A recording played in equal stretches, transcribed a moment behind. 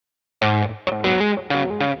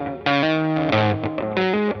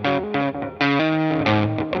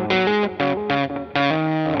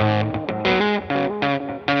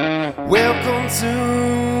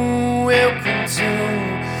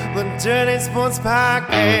Sports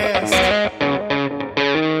Podcast.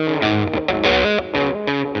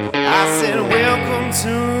 I said, welcome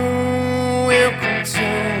to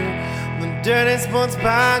the Dirty Sports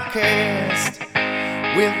Podcast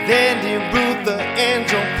with Andy Ruther and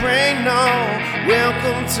Joe Prano.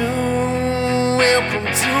 Welcome to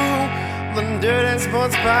the Dirty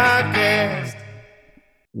Sports Podcast.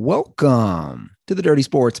 Welcome to the Dirty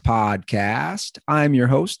Sports Podcast. I'm your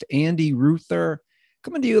host, Andy Ruther,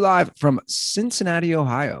 coming to you live from Cincinnati,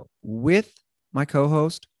 Ohio, with my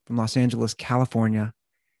co-host from Los Angeles, California,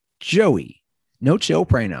 Joey No Chill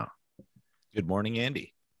Prano. Good morning,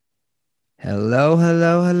 Andy. Hello,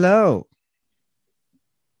 hello, hello.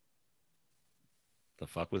 The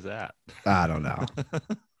fuck was that? I don't know.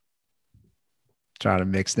 Trying to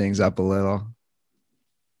mix things up a little.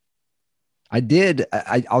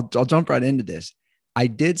 I'll jump right into this. I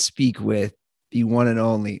did speak with the one and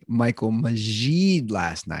only Michael Majid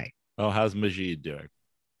last night. Oh, how's Majid doing?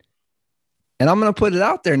 And I'm going to put it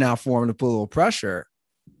out there now for him to put a little pressure.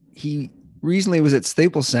 He recently was at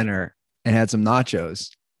Staples Center and had some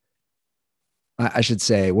nachos. I should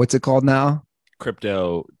say, what's it called now?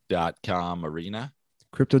 Crypto.com Arena.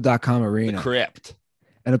 Crypto.com Arena. The Crypt.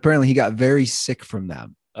 And apparently he got very sick from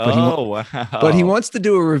them. Wow. But he wants to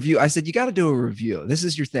do a review. I said, you got to do a review. This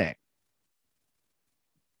is your thing.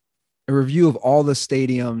 A review of all the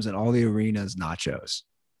stadiums and all the arenas nachos.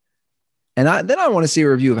 And then I want to see a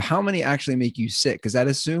review of how many actually make you sick, because I'd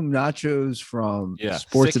assume nachos from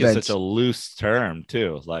sports sick events. Is such a loose term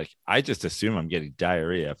too. Like, I just assume I'm getting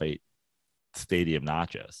diarrhea if I eat stadium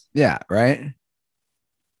nachos. Yeah, right.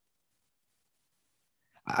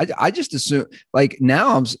 I just assume, like,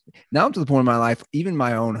 now I'm to the point in my life, even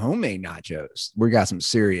my own homemade nachos, we got some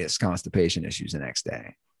serious constipation issues the next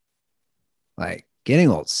day. Like, getting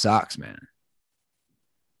old sucks, man.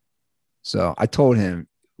 So I told him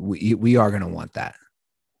we are going to want that.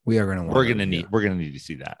 We're going to need to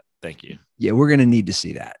see that. Thank you. Yeah, we're going to need to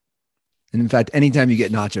see that. And in fact, anytime you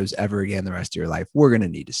get nachos ever again the rest of your life, we're going to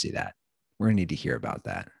need to see that. We're going to need to hear about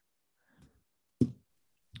that.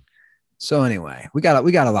 So anyway, we got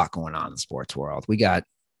a lot going on in the sports world. We got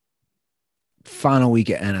final week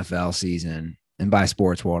of NFL season. And by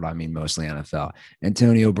sports world, I mean mostly NFL.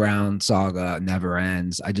 Antonio Brown saga never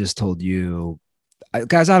ends. I just told you,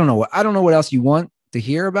 guys, I don't know what else you want to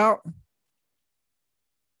hear about.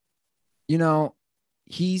 You know,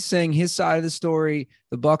 he's saying his side of the story.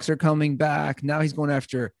 The Bucs are coming back. Now he's going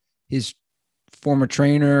after his former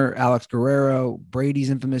trainer, Alex Guerrero,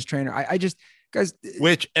 Brady's infamous trainer. I just, guys.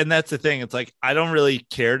 And that's the thing. It's like, I don't really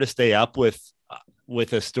care to stay up with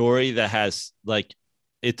a story that has, like,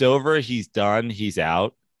 it's over. He's done. He's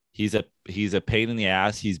out. He's a pain in the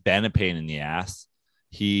ass. He's been a pain in the ass.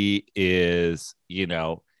 He is,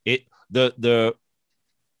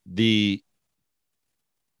 the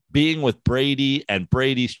being with Brady and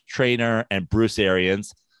Brady's trainer and Bruce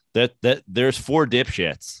Arians, that there's four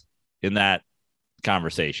dipshits in that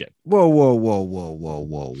conversation. Whoa.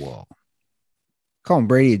 Calling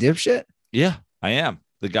Brady a dipshit? Yeah, I am.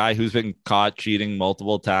 The guy who's been caught cheating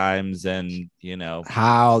multiple times and,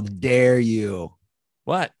 How dare you?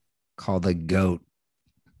 What? Call the GOAT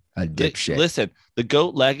a dipshit. Listen, the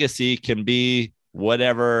GOAT legacy can be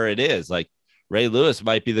whatever it is. Like, Ray Lewis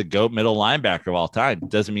might be the GOAT middle linebacker of all time.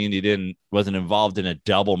 Doesn't mean he wasn't involved in a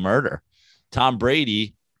double murder. Tom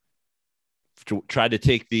Brady tried to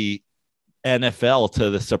take the NFL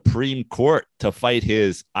to the Supreme Court to fight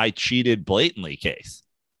his "I cheated blatantly" case,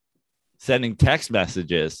 sending text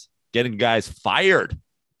messages, getting guys fired,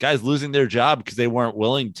 guys losing their job because they weren't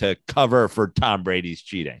willing to cover for Tom Brady's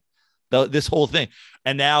cheating. This whole thing.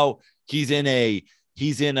 And now he's in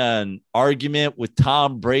an argument with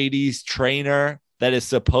Tom Brady's trainer that is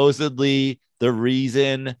supposedly the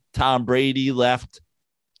reason Tom Brady left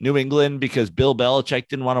New England, because Bill Belichick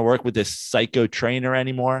didn't want to work with this psycho trainer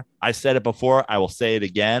anymore. I said it before. I will say it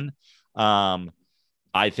again.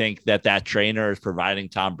 I think that trainer is providing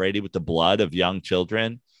Tom Brady with the blood of young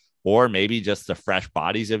children, or maybe just the fresh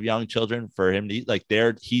bodies of young children for him to eat. Like,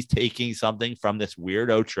 he's taking something from this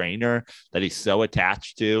weirdo trainer that he's so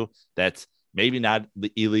attached to that's maybe not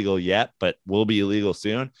illegal yet, but will be illegal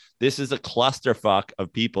soon. This is a clusterfuck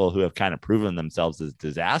of people who have kind of proven themselves as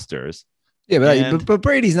disasters. Yeah, but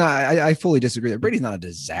Brady's not. I fully disagree. Brady's not a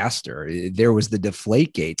disaster. There was the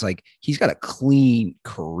Deflategate. Like, he's got a clean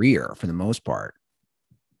career for the most part.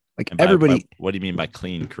 Like, everybody. What do you mean by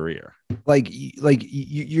clean career? Like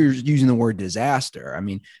you're using the word disaster. I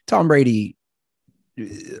mean, Tom Brady,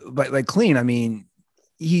 but like clean. I mean,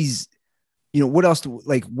 he's. What else?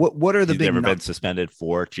 What are the big? Never been suspended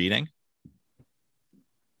for cheating.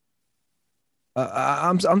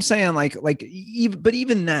 I'm saying like even, but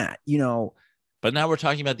even that, But now we're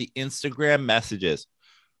talking about the Instagram messages.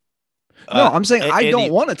 No, I'm saying I Andy,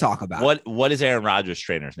 don't want to talk about it. What is Aaron Rodgers'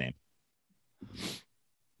 trainer's name?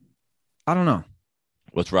 I don't know.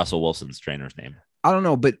 What's Russell Wilson's trainer's name? I don't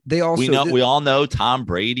know, but they also we all know Tom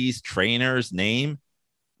Brady's trainer's name.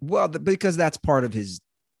 Well, because that's part of his,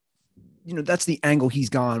 that's the angle he's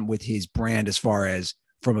gone with his brand as far as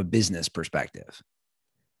from a business perspective.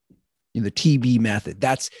 The TB method.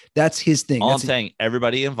 That's his thing. I'm saying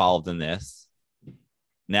everybody involved in this,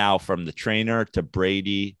 now from the trainer to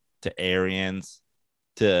Brady to Arians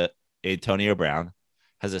to Antonio Brown,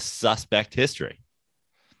 has a suspect history.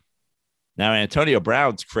 Now, Antonio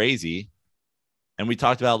Brown's crazy. And we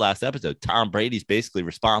talked about last episode, Tom Brady's basically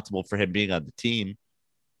responsible for him being on the team.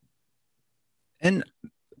 And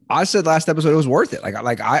I said last episode, it was worth it.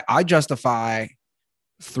 I justify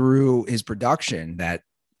through his production that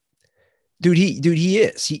he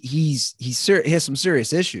has some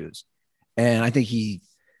serious issues. And I think he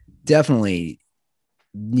definitely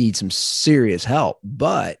needs some serious help.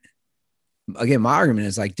 But again, my argument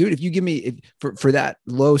is like, dude, if you give me for that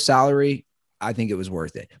low salary, I think it was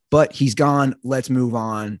worth it. But he's gone. Let's move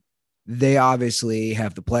on. They obviously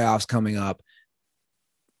have the playoffs coming up.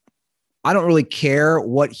 I don't really care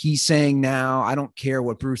what he's saying now. I don't care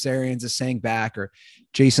what Bruce Arians is saying back or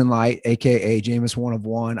Jason Light, a.k.a. Jameis 1 of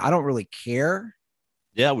 1. I don't really care.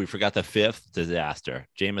 Yeah, we forgot the fifth disaster.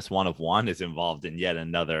 Jameis 1 of 1 is involved in yet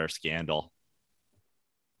another scandal.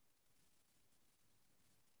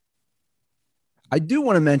 I do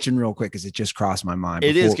want to mention real quick because it just crossed my mind.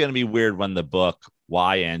 It is going to be weird when the book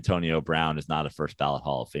Why Antonio Brown is Not a First Ballot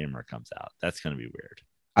Hall of Famer comes out. That's going to be weird.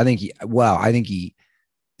 I think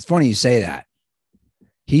it's funny you say that.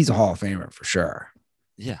 He's a Hall of Famer for sure.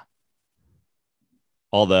 Yeah.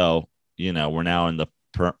 Although, we're now in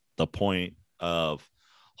the point of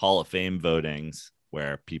Hall of Fame votings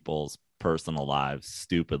where people's personal lives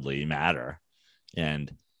stupidly matter.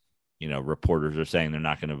 And reporters are saying they're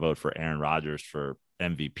not going to vote for Aaron Rodgers for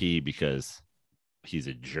MVP because he's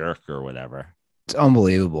a jerk or whatever. It's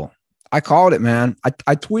unbelievable. I called it, man.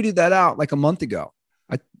 I tweeted that out like a month ago.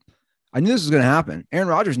 I knew this was going to happen. Aaron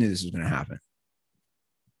Rodgers knew this was going to happen.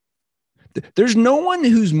 There's no one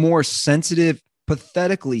who's more sensitive,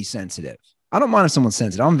 pathetically sensitive. I don't mind if someone's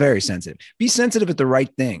sensitive. I'm very sensitive. Be sensitive at the right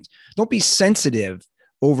things. Don't be sensitive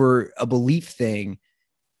over a belief thing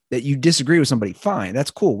that you disagree with somebody. Fine.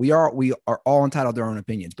 That's cool. We are all entitled to our own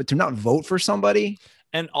opinions, but to not vote for somebody.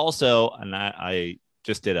 And also, I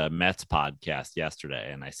just did a Mets podcast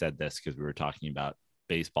yesterday, and I said this because we were talking about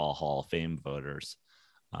baseball Hall of Fame voters.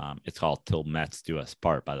 It's called Till Mets Do Us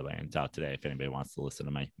Part, by the way, and it's out today if anybody wants to listen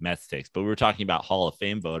to my Mets takes. But we were talking about Hall of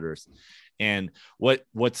Fame voters, and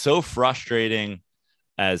what's so frustrating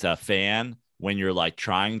as a fan when you're like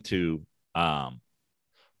trying to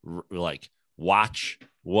watch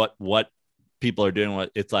what people are doing.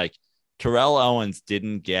 It's like Terrell Owens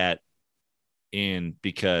didn't get in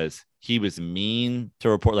because he was mean to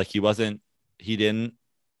report. Like he didn't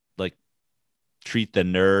like treat the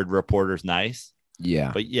nerd reporters nice.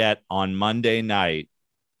 Yeah. But yet on Monday night,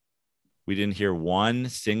 we didn't hear one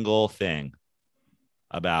single thing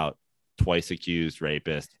about twice accused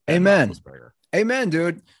rapist. Amen. Amen,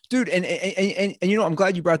 dude. And I'm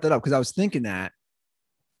glad you brought that up because I was thinking that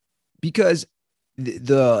because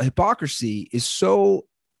the hypocrisy is so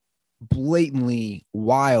blatantly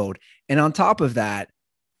wild. And on top of that,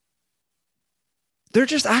 they're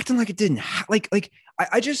just acting like it didn't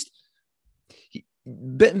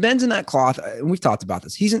Ben's in that cloth. And we've talked about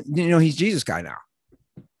this. He's Jesus guy now.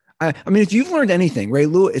 I mean, if you've learned anything, Ray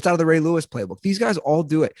Lewis, it's out of the Ray Lewis playbook. These guys all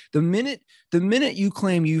do it. The minute you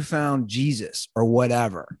claim you found Jesus or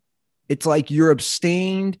whatever, it's like you're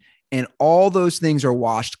abstained and all those things are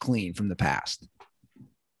washed clean from the past.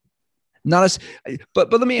 But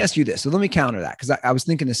let me ask you this. So let me counter that because I was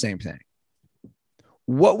thinking the same thing.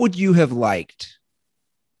 What would you have liked?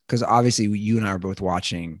 Because obviously you and I are both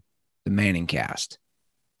watching the Manning cast.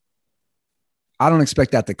 I don't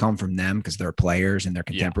expect that to come from them because they're players and they're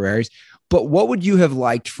contemporaries. Yeah. But what would you have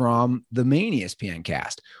liked from the main ESPN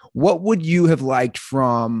cast? What would you have liked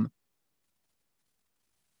from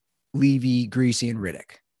Levy, Greasy, and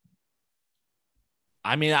Riddick?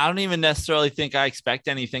 I mean, I don't even necessarily think I expect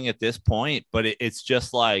anything at this point, but it's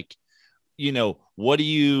just like, what do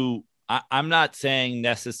you – I'm not saying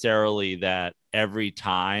necessarily that every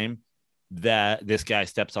time that this guy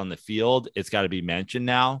steps on the field, it's got to be mentioned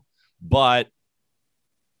now, but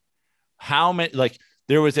how many,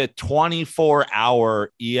 there was a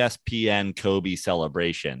 24-hour ESPN Kobe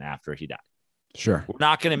celebration after he died. Sure. We're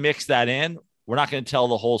not going to mix that in. We're not going to tell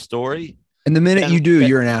the whole story, And the minute you do,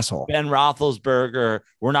 you're an asshole. Ben Roethlisberger,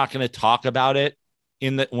 we're not going to talk about it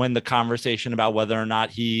when the conversation about whether or not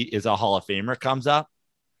he is a Hall of Famer comes up.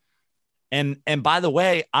 And by the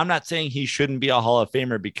way, I'm not saying he shouldn't be a Hall of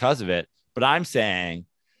Famer because of it, but I'm saying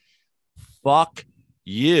fuck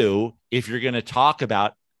you if you're going to talk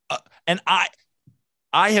about and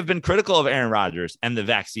I have been critical of Aaron Rodgers and the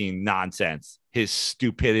vaccine nonsense, his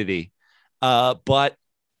stupidity. But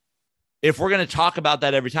if we're going to talk about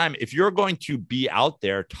that every time, if you're going to be out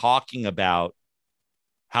there talking about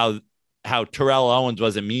how Terrell Owens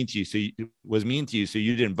wasn't mean to you, so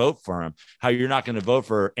you didn't vote for him, how you're not going to vote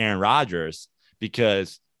for Aaron Rodgers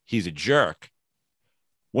because he's a jerk.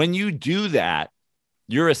 When you do that,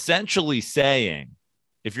 you're essentially saying,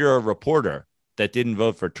 if you're a reporter that didn't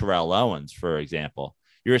vote for Terrell Owens, for example,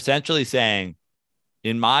 you're essentially saying,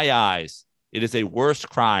 in my eyes, it is a worse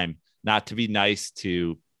crime not to be nice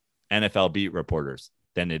to NFL beat reporters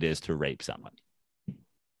than it is to rape somebody.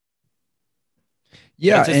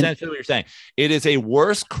 Yeah. That's essentially what you're saying. It is a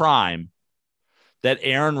worse crime that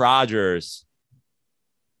Aaron Rodgers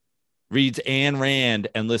reads Ayn Rand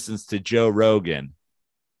and listens to Joe Rogan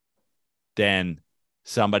than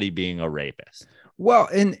somebody being a rapist. Well,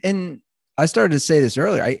 and I started to say this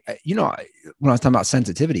earlier. When I was talking about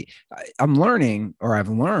sensitivity, I've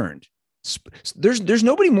learned there's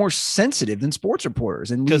nobody more sensitive than sports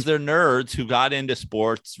reporters, and because they're nerds who got into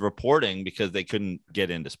sports reporting because they couldn't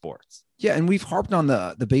get into sports. Yeah, and we've harped on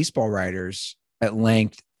the baseball writers at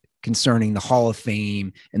length concerning the Hall of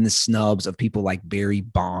Fame and the snubs of people like Barry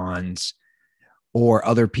Bonds or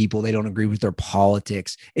other people they don't agree with their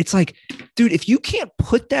politics. It's like, dude, if you can't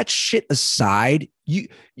put that shit aside, you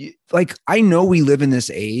like, I know we live in this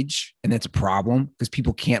age and that's a problem because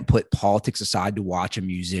people can't put politics aside to watch a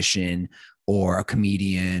musician or a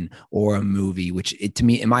comedian or a movie, which to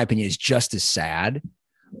me, in my opinion, is just as sad.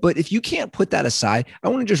 But if you can't put that aside, I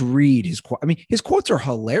want to just read his quote. I mean, his quotes are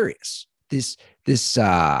hilarious. This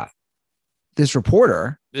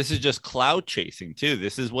reporter. This is just cloud chasing too.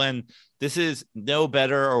 This is no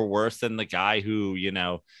better or worse than the guy who,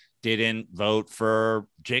 didn't vote for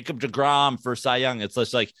Jacob deGrom for Cy Young. It's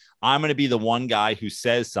just like, I'm going to be the one guy who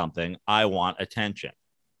says something. I want attention.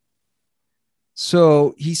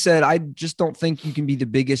 So he said, I just don't think you can be the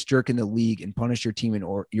biggest jerk in the league and punish your team and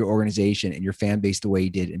your organization and your fan base the way he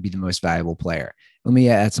did and be the most valuable player. Let me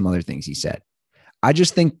add some other things he said. I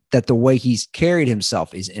just think that the way he's carried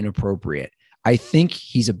himself is inappropriate. I think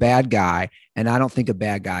he's a bad guy, and I don't think a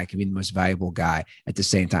bad guy can be the most valuable guy at the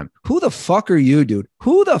same time. Who the fuck are you, dude?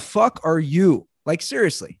 Who the fuck are you? Like,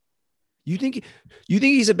 seriously, you think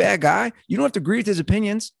he's a bad guy? You don't have to agree with his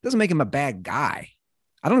opinions. Doesn't make him a bad guy.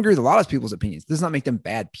 I don't agree with a lot of people's opinions. Does not make them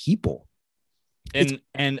bad people.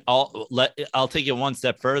 And I'll take it one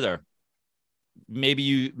step further. Maybe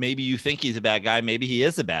you think he's a bad guy. Maybe he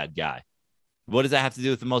is a bad guy. What does that have to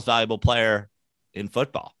do with the most valuable player in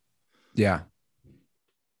football? Yeah.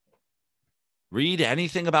 Read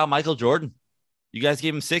anything about Michael Jordan. You guys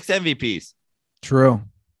gave him 6 MVPs. True.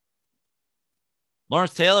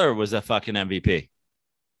 Lawrence Taylor was a fucking MVP.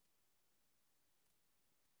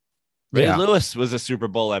 Ray Lewis was a Super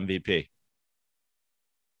Bowl MVP.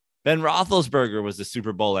 Ben Roethlisberger was a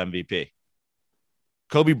Super Bowl MVP.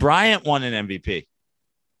 Kobe Bryant won an MVP.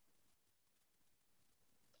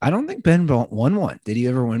 I don't think Ben won one. Did he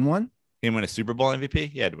ever win one? He win a Super Bowl MVP?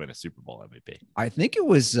 He had to win a Super Bowl MVP. I think it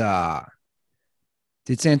was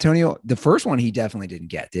did Santonio, the first one he definitely didn't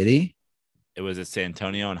get, did he? It was at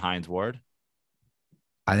Santonio and Hines Ward?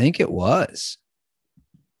 I think it was.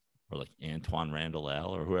 Or like Antoine Randall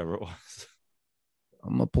L or whoever it was.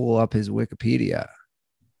 I'm going to pull up his Wikipedia.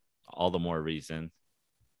 All the more reason.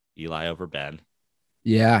 Eli over Ben.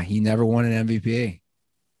 Yeah, he never won an MVP.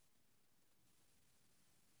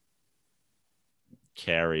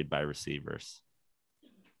 Carried by receivers.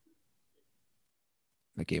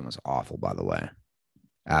 That game was awful, by the way.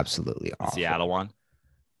 Absolutely awful. Seattle won?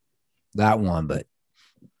 That one, but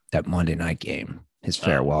that Monday night game, his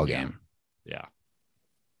farewell game. Yeah.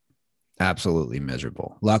 Absolutely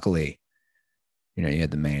miserable. Luckily, you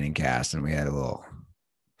had the Manning cast and we had a little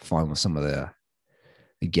fun with some of the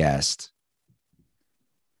guests.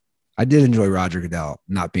 I did enjoy Roger Goodell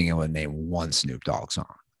not being able to name one Snoop Dogg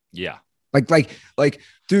song. Yeah. Like,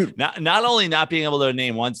 dude. Not only not being able to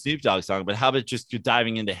name one Snoop Dogg song, but how about just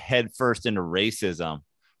diving into head first into racism,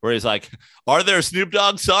 where he's like, are there Snoop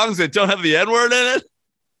Dogg songs that don't have the N-word in it?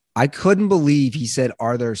 I couldn't believe he said,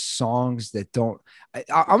 are there songs that don't?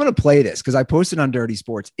 I'm going to play this because I posted on Dirty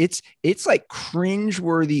Sports. It's like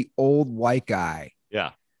cringeworthy old white guy.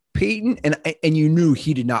 Yeah. Peyton, and you knew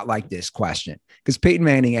he did not like this question because Peyton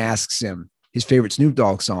Manning asks him, his favorite Snoop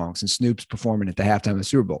Dogg song since Snoop's performing at the halftime of the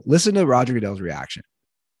Super Bowl. Listen to Roger Goodell's reaction.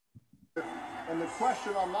 And the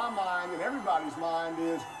question on my mind and everybody's mind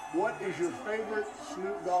is, what is your favorite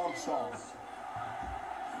Snoop Dogg song?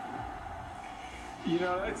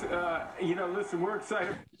 Listen, we're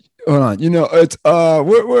excited. Hold on. It's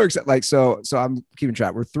we're excited. Like, so I'm keeping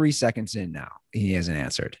track. We're 3 seconds in now. He hasn't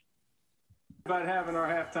answered. About having our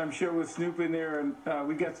halftime show with Snoop in there, and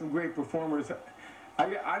we got some great performers.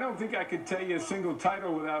 I don't think I could tell you a single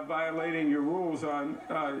title without violating your rules on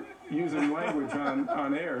using language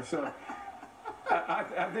on air. So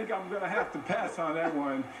I think I'm going to have to pass on that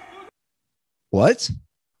one. What?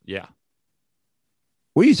 Yeah.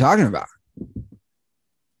 What are you talking about?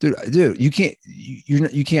 Dude, you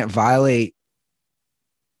can't violate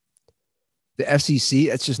the FCC.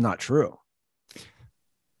 That's just not true.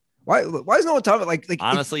 Why is no one talking like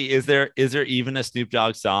honestly, is there even a Snoop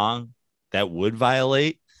Dogg song that would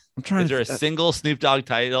violate? Is there a single Snoop Dogg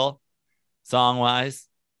title song wise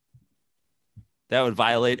that would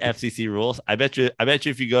violate FCC rules? I bet you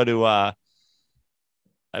if you go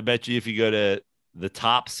to the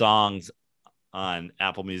top songs on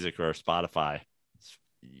Apple Music or Spotify,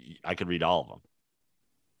 I could read all of them.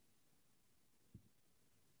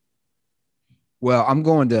 Well, I'm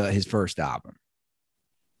going to his first album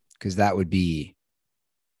because that would be,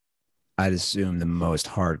 I'd assume, the most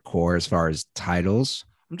hardcore as far as titles.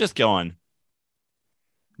 I'm just going.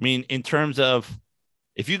 I mean, in terms of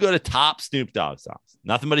if you go to top Snoop Dogg songs,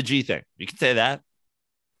 nothing but a G thing. You can say that.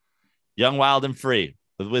 Young, Wild, and Free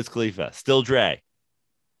with Wiz Khalifa. Still Dre.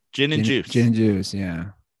 Gin and Juice. Gin and Juice, yeah.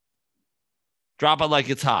 Drop It Like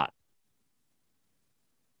It's Hot.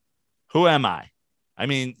 Who Am I?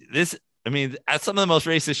 That's some of the most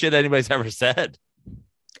racist shit anybody's ever said.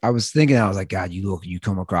 I was like, God, you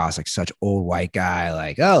come across like such old white guy,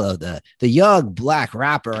 like, oh, the young black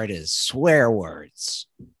rapper and his swear words.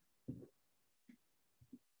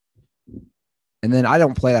 And then I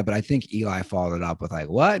don't play that, but I think Eli followed it up with like,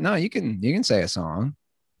 what? No, you can say a song.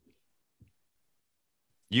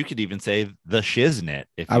 You could even say the shiznit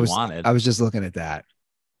if you wanted. I was just looking at that.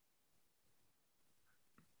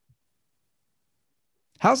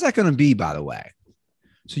 How's that going to be, by the way?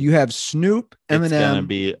 So you have Snoop, Eminem. It's going to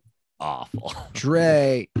be awful.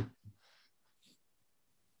 Dre.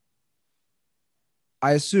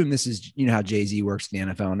 I assume this is, how Jay-Z works in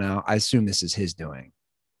the NFL now. I assume this is his doing.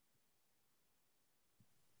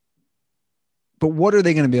 But what are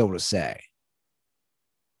they going to be able to say?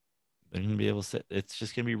 They're going to be able to say, it's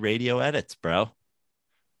just going to be radio edits, bro.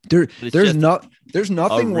 There's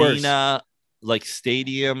nothing worse. Arena, like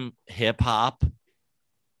stadium hip hop.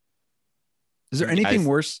 Is there anything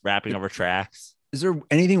worse? Rapping over tracks. Is there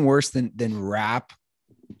anything worse than rap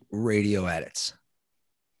radio edits?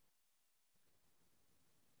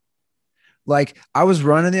 Like, I was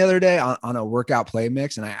running the other day on a workout play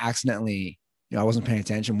mix, and I accidentally, I wasn't paying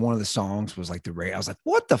attention. One of the songs was like the radio. I was like,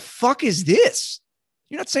 what the fuck is this?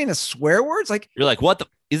 You're not saying the swear words? Like, you're like, what the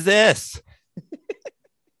is this?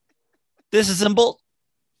 This is simple.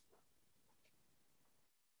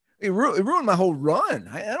 It ruined my whole run.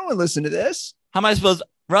 I don't want to listen to this. How am I supposed to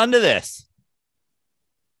run to this?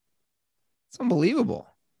 It's unbelievable.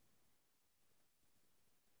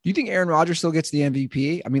 Do you think Aaron Rodgers still gets the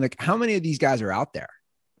MVP? I mean, like, how many of these guys are out there?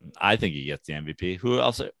 I think he gets the MVP. Who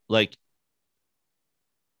else? Like,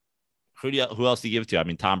 who else do you give it to? I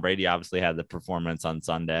mean, Tom Brady obviously had the performance on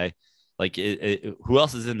Sunday. Like, who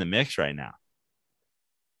else is in the mix right now?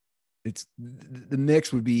 It's the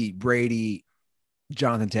mix would be Brady,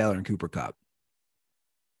 Jonathan Taylor, and Cooper Kupp.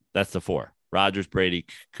 That's the four: Rodgers, Brady,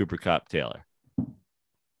 Cooper Kupp, Taylor.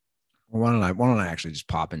 Why don't I actually just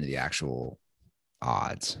pop into the actual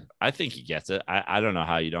odds? I think he gets it. I don't know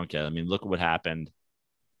how you don't get it. I mean, look at what happened.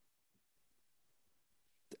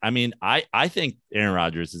 I mean, I think Aaron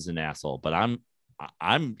Rodgers is an asshole, but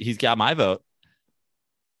he's got my vote.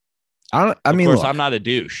 Of course, look, I'm not a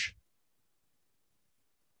douche.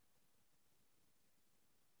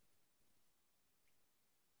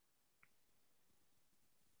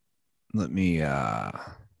 Let me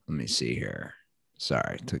see here.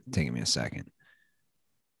 Sorry, taking me a second.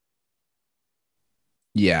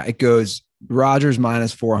 Yeah, it goes Rodgers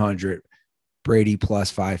minus 400, Brady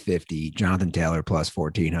plus 550, Jonathan Taylor plus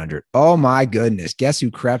 1400. Oh my goodness. Guess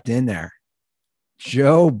who crept in there?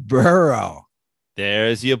 Joe Burrow.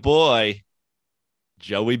 There's your boy,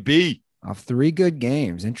 Joey B. Off 3 good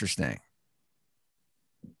games. Interesting.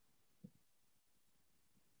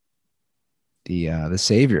 The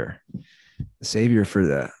savior for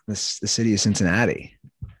the city of Cincinnati.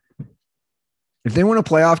 If they win a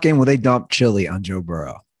playoff game, will they dump chili on Joe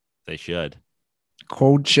Burrow? They should.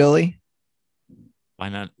 Cold chili? Why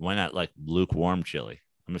not? Why not like lukewarm chili?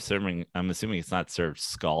 I'm assuming it's not served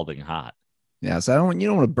scalding hot. Yeah, so you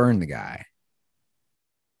don't want to burn the guy.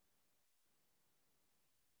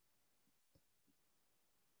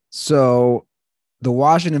 So the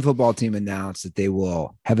Washington football team announced that they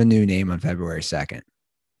will have a new name on February 2nd.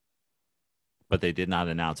 But they did not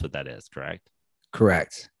announce what that is, correct?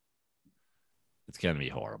 Correct. It's going to be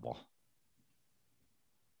horrible.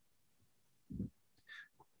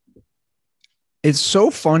 It's so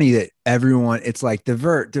funny that it's like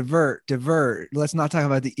divert. Let's not talk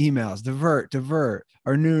about the emails. Divert.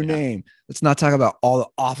 Our new name. Let's not talk about all the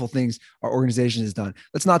awful things our organization has done.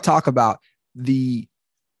 Let's not talk about the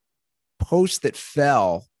post that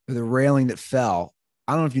fell or the railing that fell.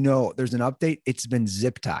 I don't know if you know, there's an update. It's been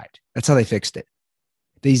zip tied. That's how they fixed it.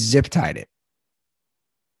 They zip tied it.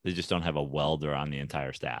 They just don't have a welder on the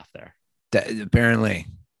entire staff there. Apparently.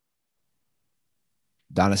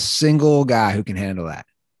 Not a single guy who can handle that.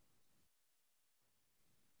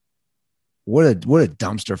 What a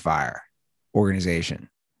dumpster fire organization.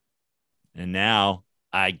 And now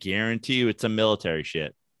I guarantee you it's a military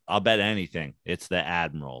shit. I'll bet anything. It's the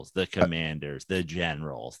admirals, the commanders, the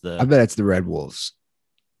generals. I bet it's the Red Wolves.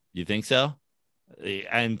 You think so?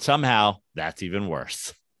 And somehow that's even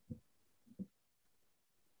worse.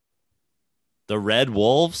 The Red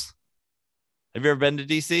Wolves? Have you ever been to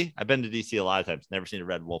DC? I've been to DC a lot of times. Never seen a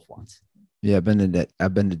red wolf once. Yeah, I've been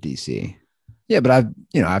to DC. Yeah, but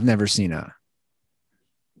I've never seen a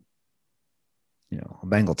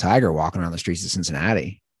Bengal tiger walking around the streets of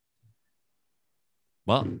Cincinnati.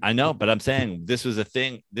 Well, I know, but I'm saying this was a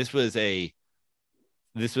thing. This was a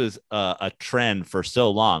trend for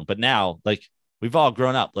so long, but now like we've all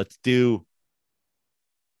grown up. Let's be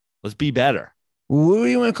better. What do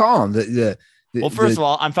you want to call them? Well, first of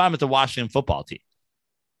all, I'm fine with the Washington football team.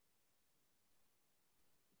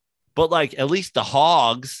 But like at least the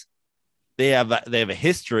Hogs, they have a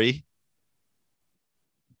history.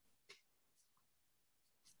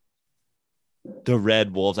 The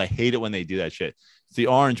Red Wolves, I hate it when they do that shit. It's the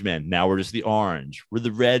Orange Men. Now we're just the Orange. We're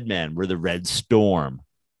the Red Men. We're the Red Storm.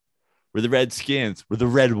 We're the Redskins. We're the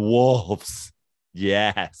Red Wolves.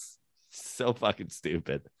 Yes. So fucking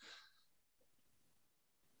stupid.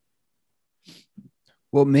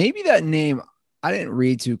 Well, maybe that name, I didn't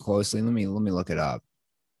read too closely. Let me look it up.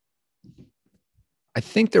 I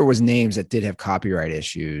think there was names that did have copyright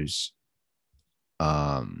issues.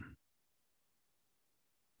 And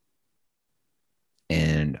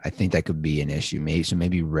I think that could be an issue.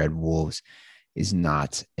 Maybe Red Wolves is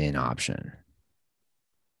not an option.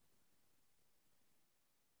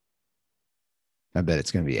 I bet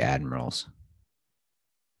it's going to be Admirals.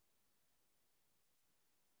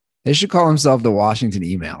 They should call themselves the Washington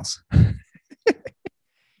Emails.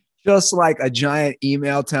 Just like a giant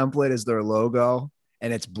email template is their logo,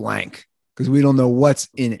 and it's blank because we don't know what's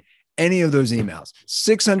in any of those emails.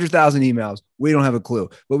 600,000 emails. We don't have a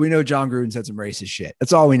clue, but we know John Gruden said some racist shit.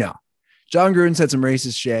 That's all we know. John Gruden said some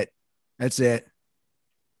racist shit. That's it.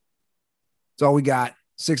 That's all we got.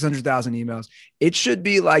 600,000 emails. It should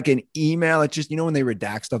be like an email. It's just, when they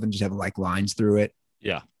redact stuff and just have like lines through it.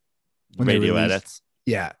 Yeah. When Radio edits.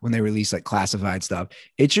 Yeah, when they release like classified stuff,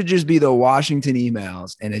 it should just be the Washington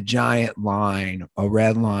Emails and a giant line, a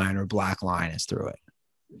red line or black line is through it.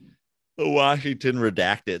 The Washington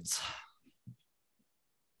Redacteds.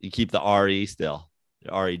 You keep the RE still,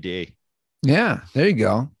 the RED. Yeah, there you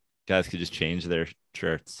go. Guys could just change their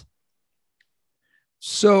shirts.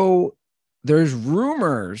 So there's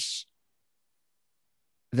rumors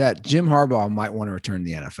that Jim Harbaugh might want to return to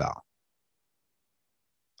the NFL.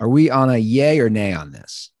 Are we on a yay or nay on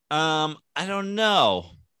this? I don't know.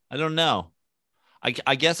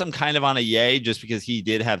 I guess I'm kind of on a yay just because he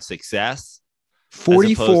did have success.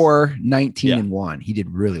 44, 19, and 1. He did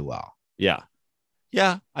really well. Yeah.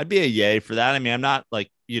 Yeah. I'd be a yay for that. I mean, I'm not like,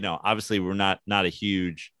 obviously I'm not a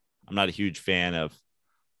huge fan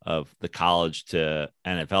of the college to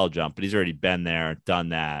NFL jump, but he's already been there, done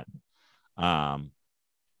that.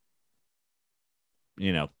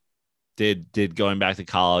 Did going back to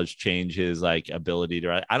college change his like ability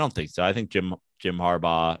to? I don't think so. I think Jim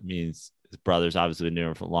Harbaugh means his brother's obviously been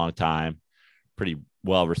doing it for a long time, pretty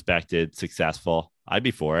well respected, successful. I'd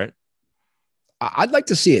be for it. I'd like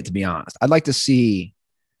to see it, to be honest. I'd like to see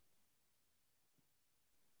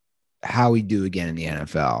how we do again in the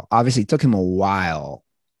NFL. Obviously, it took him a while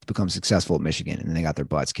to become successful at Michigan, and then they got their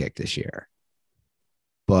butts kicked this year.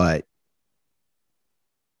 But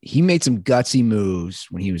he made some gutsy moves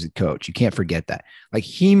when he was a coach. You can't forget that. Like,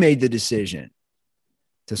 he made the decision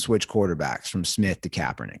to switch quarterbacks from Smith to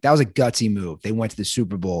Kaepernick. That was a gutsy move. They went to the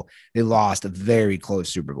Super Bowl. They lost a very close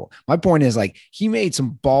Super Bowl. My point is, like, he made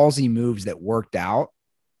some ballsy moves that worked out.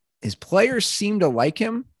 His players seem to like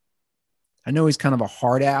him. I know he's kind of a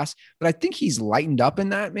hard ass, but I think he's lightened up in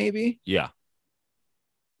that maybe. Yeah.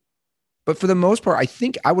 But for the most part, I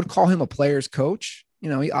think I would call him a player's coach. You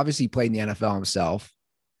know, he obviously played in the NFL himself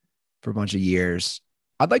for a bunch of years.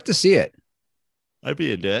 I'd like to see it. I'd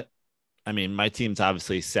be into it. I mean, my team's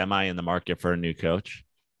obviously semi in the market for a new coach.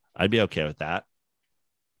 I'd be okay with that.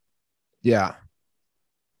 Yeah.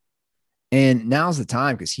 And now's the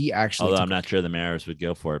time because he actually. Although I'm not sure the Mariners would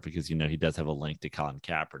go for it because, you know, he does have a link to Colin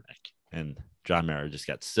Kaepernick. And John Mara just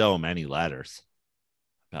got so many letters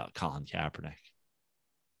about Colin Kaepernick.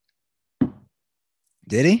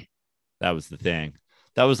 Did he? That was the thing.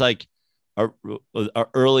 That was like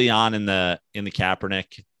early on in the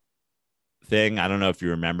Kaepernick thing. I don't know if you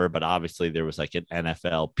remember, but obviously there was like an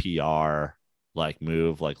NFL PR like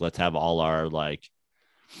move. Like, let's have all our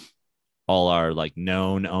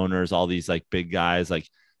known owners, all these like big guys, like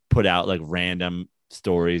put out like random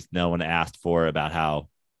stories no one asked for about how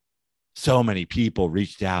so many people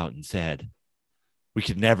reached out and said, we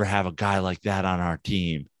could never have a guy like that on our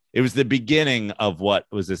team. It was the beginning of what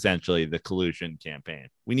was essentially the collusion campaign.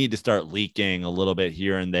 We need to start leaking a little bit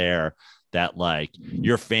here and there that like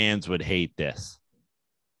your fans would hate this.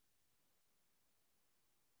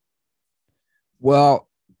 Well,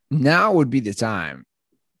 now would be the time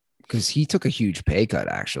because he took a huge pay cut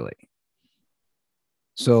actually.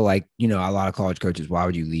 So like, you know, a lot of college coaches, why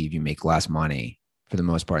would you leave? You make less money for the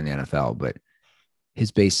most part in the NFL, but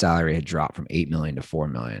his base salary had dropped from $8 million to $4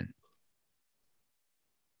 million.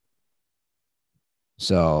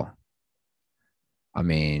 So, I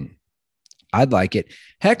mean, I'd like it.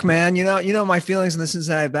 Heck, man, you know my feelings on the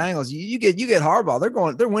Cincinnati Bengals. You get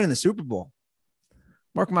Harbaugh. They're winning the Super Bowl.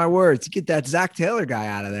 Mark my words. You get that Zach Taylor guy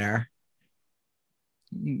out of there.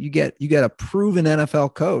 You get a proven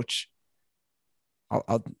NFL coach.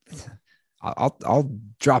 I'll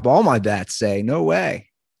drop all my bets. Say no way.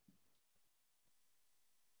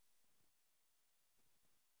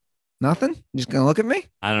 Nothing? You just gonna look at me?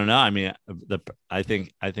 I don't know. I mean, I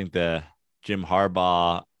think the Jim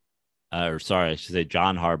Harbaugh, I should say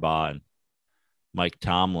John Harbaugh and Mike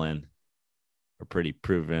Tomlin are pretty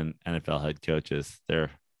proven NFL head coaches. They're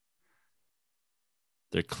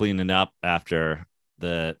cleaning up after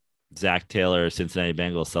the Zach Taylor Cincinnati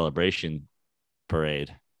Bengals celebration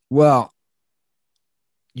parade. Well,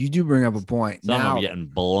 you do bring up a point. Some of them getting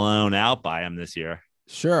blown out by him this year.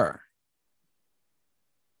 Sure.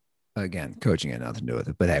 Again, coaching had nothing to do with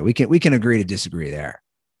it, but hey, we can agree to disagree there.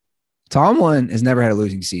 Tomlin has never had a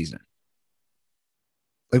losing season.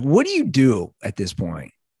 Like, what do you do at this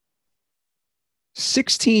point?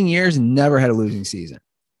 16 years and never had a losing season.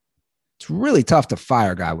 It's really tough to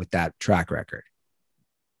fire a guy with that track record.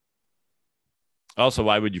 Also,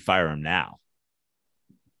 why would you fire him now?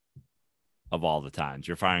 Of all the times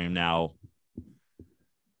you're firing him now,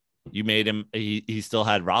 you made him. He still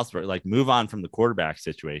had Roethlisberger. Like, move on from the quarterback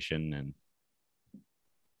situation, and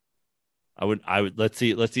I would let's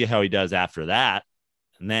see how he does after that,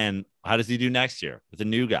 and then how does he do next year with a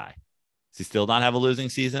new guy? Does he still not have a losing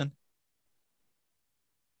season?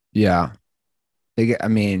 Yeah, I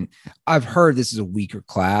mean, I've heard this is a weaker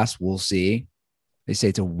class. We'll see. They say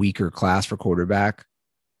it's a weaker class for quarterback.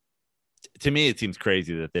 To me, it seems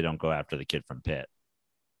crazy that they don't go after the kid from Pitt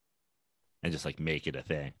and just like make it a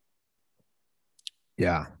thing.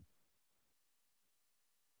 Yeah.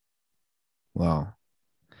 Well,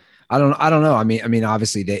 I don't know. I mean,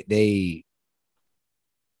 obviously they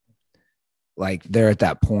like they're at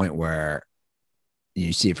that point where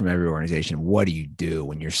you see it from every organization. What do you do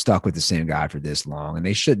when you're stuck with the same guy for this long? And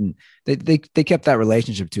they shouldn't. They kept that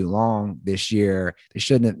relationship too long this year. They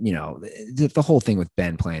shouldn't have. You know, the whole thing with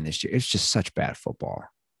Ben playing this year. It's just such bad football.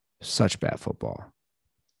 Such bad football.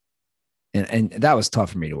 And that was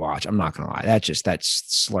tough for me to watch. I'm not gonna lie. That's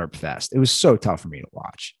slurp fest. It was so tough for me to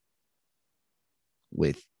watch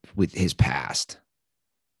with his past.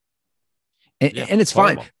 And it's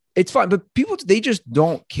horrible. fine. It's fine. But people, they just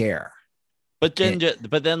don't care. But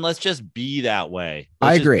then let's just be that way.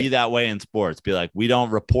 I agree. Just be that way in sports. Be like, we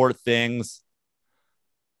don't report things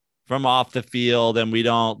from off the field, and we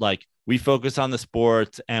don't we focus on the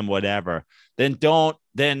sports and whatever. Then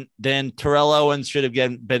Terrell Owens should have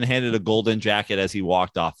been handed a golden jacket as he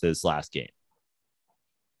walked off this last game.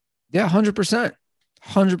 Yeah, 100%.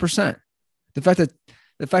 100%. The fact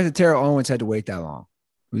that Terrell Owens had to wait that long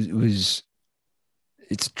was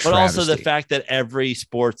it's a but also the travesty. fact that every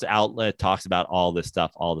sports outlet talks about all this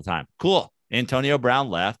stuff all the time. Cool. Antonio Brown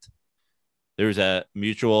left. There's a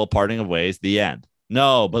mutual parting of ways, the end.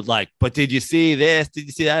 No, but did you see this? Did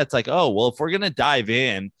you see that? It's like, oh, well, if we're going to dive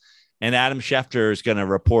in and Adam Schefter is going to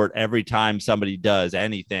report every time somebody does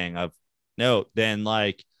anything of note, then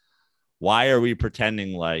like, why are we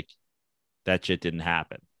pretending like that shit didn't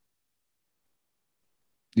happen?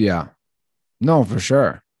 Yeah. No, for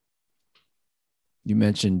sure. You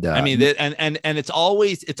mentioned I mean, and it's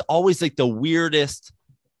always like the weirdest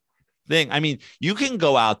thing. I mean, you can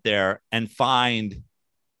go out there and find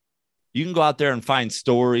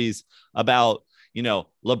stories about,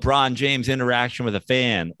 LeBron James interaction with a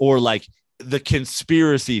fan, or like the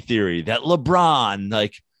conspiracy theory that LeBron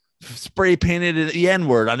like spray painted the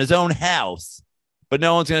N-word on his own house, but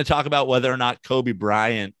no one's going to talk about whether or not Kobe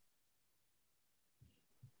Bryant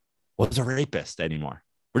was a rapist anymore.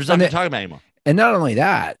 We're just not going to talk about it anymore. And not only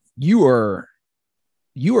that, you are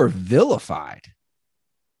vilified.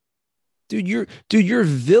 Dude, you're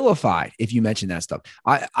vilified if you mention that stuff.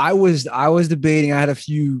 I was debating. I had a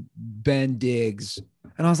few Ben Diggs,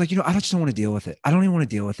 and I was like, I just don't want to deal with it. I don't even want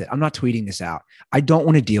to deal with it. I'm not tweeting this out. I don't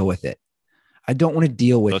want to deal with it. I don't want to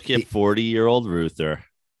deal with it. Look at 40-year-old Ruther.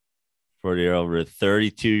 40-year-old Ruth,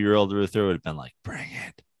 32-year-old Ruther would have been like, bring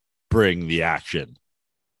it. Bring the action.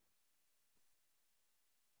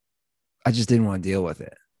 I just didn't want to deal with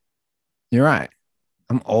it. You're right.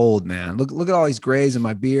 I'm old, man. Look at all these grays in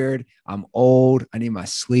my beard. I'm old. I need my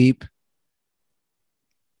sleep.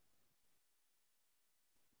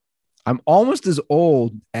 I'm almost as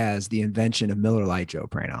old as the invention of Miller Lite, Joe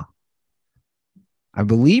Prano. I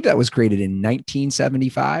believe that was created in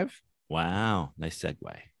 1975. Wow. Nice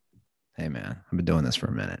segue. Hey, man, I've been doing this for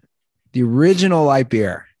a minute. The original light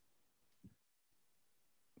beer.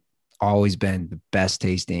 Always been the best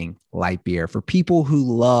tasting light beer for people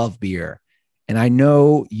who love beer. And I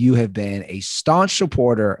know you have been a staunch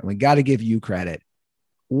supporter, and we got to give you credit.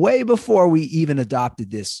 Way before we even adopted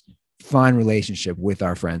this fine relationship with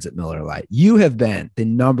our friends at Miller Lite, you have been the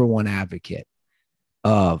number one advocate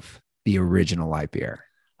of the original light beer.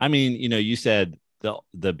 I mean, you said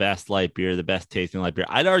the best light beer, the best tasting light beer.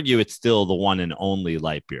 I'd argue it's still the one and only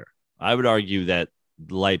light beer. I would argue that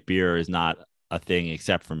light beer is not a thing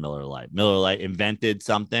except for Miller Lite. Miller Lite invented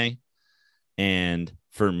something, and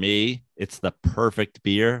for me, it's the perfect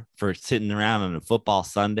beer for sitting around on a football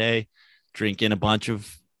Sunday, drinking a bunch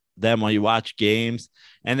of them while you watch games.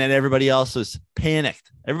 And then everybody else was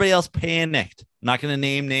panicked. Everybody else panicked. I'm not going to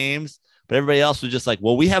name names, but everybody else was just like,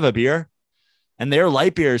 well, we have a beer and their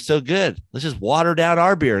light beer is so good. Let's just water down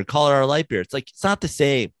our beer and call it our light beer. It's like, it's not the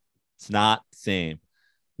same. It's not the same.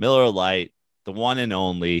 Miller Lite, the one and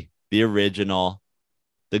only, the original,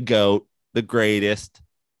 the GOAT, the greatest.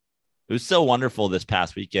 It was so wonderful this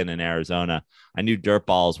past weekend in Arizona. I knew dirt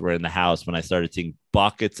balls were in the house when I started seeing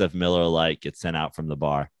buckets of Miller Lite get sent out from the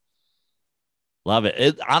bar. Love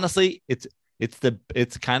it. Honestly, it's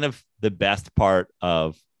kind of the best part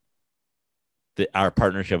of our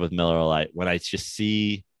partnership with Miller Lite, when I just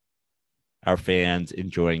see our fans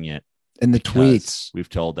enjoying it. And the tweets. We've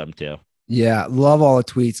told them to. Yeah. Love all the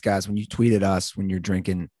tweets, guys. When you tweet at us, when you're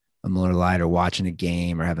drinking a Miller Lite or watching a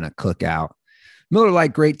game or having a cookout. Miller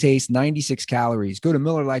Lite, great taste, 96 calories. Go to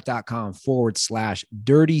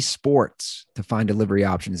MillerLite.com/dirty sports to find delivery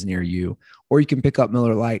options near you. Or you can pick up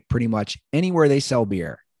Miller Lite pretty much anywhere they sell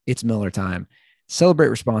beer. It's Miller time. Celebrate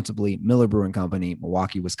responsibly. Miller Brewing Company,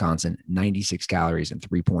 Milwaukee, Wisconsin, 96 calories and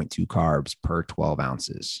 3.2 carbs per 12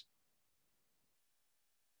 ounces.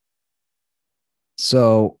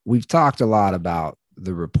 So we've talked a lot about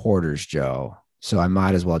the reporters, Joe. So I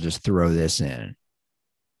might as well just throw this in.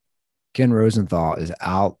 Ken Rosenthal is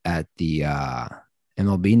out at the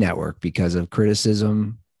MLB Network because of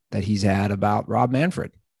criticism that he's had about Rob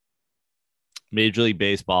Manfred. Major League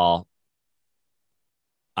Baseball.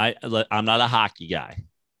 I'm not a hockey guy.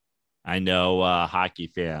 I know hockey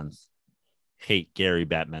fans hate Gary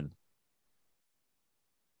Bettman.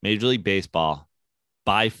 Major League Baseball,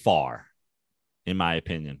 by far, in my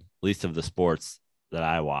opinion, at least of the sports that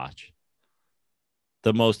I watch,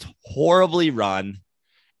 the most horribly run.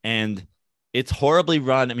 And it's horribly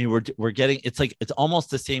run. I mean, we're getting, it's almost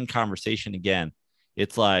the same conversation again.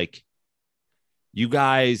 It's like, you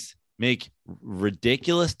guys make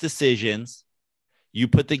ridiculous decisions. You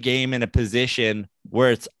put the game in a position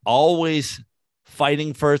where it's always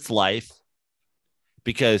fighting for its life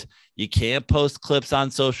because you can't post clips on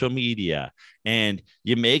social media, and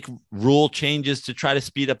you make rule changes to try to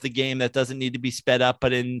speed up the game that doesn't need to be sped up,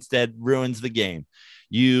 but instead ruins the game.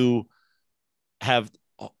 You have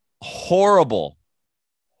horrible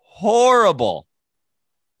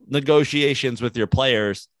negotiations with your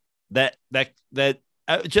players that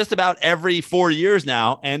just about every 4 years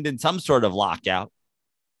now end in some sort of lockout.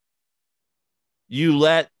 You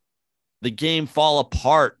let the game fall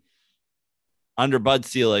apart under Bud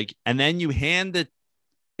Selig, and then you hand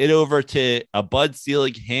it over to a Bud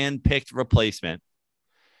Selig hand-picked replacement.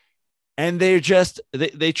 And they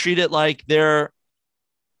treat it like they're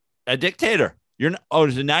a dictator. So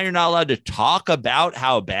now you're not allowed to talk about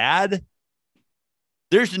how bad.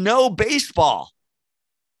 There's no baseball.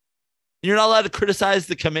 You're not allowed to criticize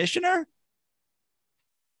the commissioner.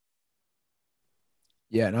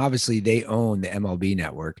 Yeah, and obviously they own the MLB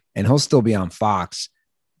network, and he'll still be on Fox,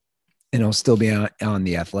 and he'll still be on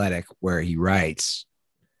The Athletic where he writes.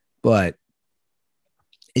 But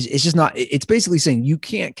it's just not. It's basically saying you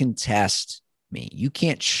can't contest me. You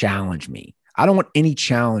can't challenge me. I don't want any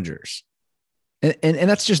challengers. And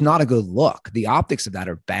that's just not a good look. The optics of that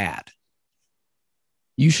are bad.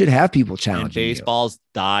 You should have people challenging you. Baseball's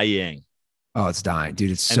dying. Oh, it's dying,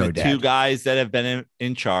 dude. It's and so the dead. Two guys that have been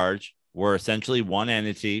in charge were essentially one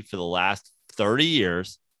entity for the last 30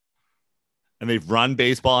 years. And they've run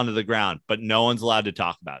baseball into the ground, but no one's allowed to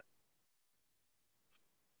talk about it.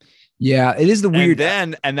 Yeah, it is the weird.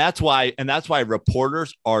 And that's why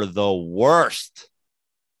reporters are the worst,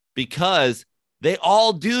 because they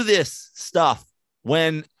all do this stuff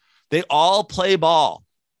when they all play ball.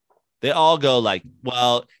 They all go like,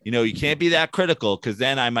 well, you can't be that critical because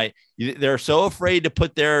then I might. They're so afraid to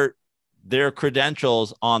put their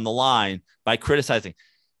credentials on the line by criticizing.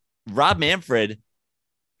 Rob Manfred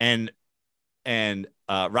and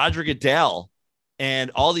Roger Goodell and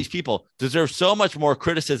all these people deserve so much more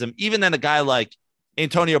criticism, even than a guy like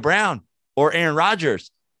Antonio Brown or Aaron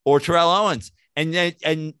Rodgers or Terrell Owens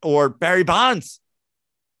or Barry Bonds.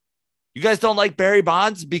 You guys don't like Barry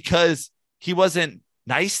Bonds because he wasn't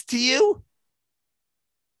nice to you?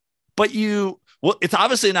 But it's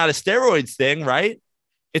obviously not a steroids thing, right?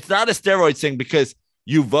 It's not a steroids thing because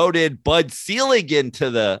you voted Bud Selig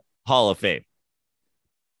into the Hall of Fame.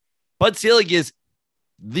 Bud Selig is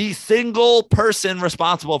the single person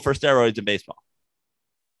responsible for steroids in baseball.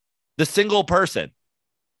 The single person.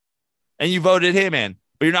 And you voted him in,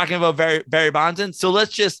 but you're not going to vote Barry Bonds in. So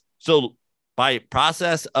by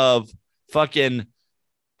process of fucking,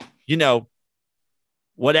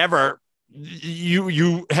 whatever,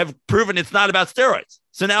 you have proven it's not about steroids.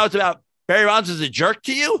 So now it's about Barry Bonds is a jerk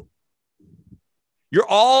to you.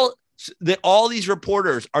 All these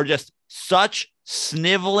reporters are just such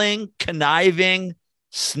sniveling, conniving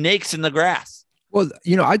snakes in the grass. Well,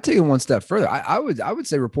 I'd take it one step further. I would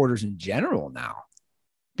say reporters in general now,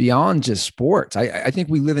 beyond just sports. I think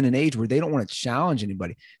we live in an age where they don't want to challenge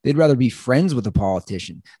anybody. They'd rather be friends with a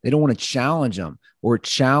politician. They don't want to challenge them or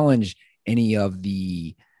challenge any of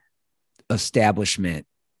the establishment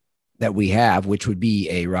that we have, which would be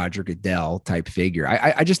a Roger Goodell type figure.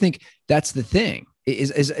 I just think that's the thing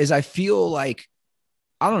is I feel like,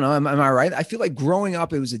 I don't know. Am I right? I feel like growing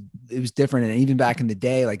up, it was different. And even back in the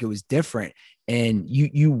day, like it was different. And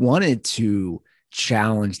you wanted to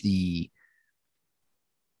challenge the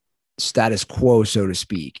status quo, so to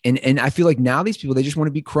speak. And I feel like now these people, they just want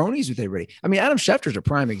to be cronies with everybody. I mean, Adam Schefter's a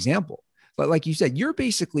prime example, but like you said, you're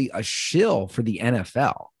basically a shill for the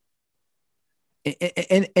NFL.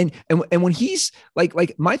 And when he's like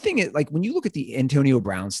my thing is like, when you look at the Antonio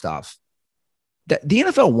Brown stuff, that the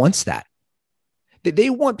NFL wants that. They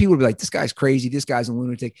want people to be like, this guy's crazy. This guy's a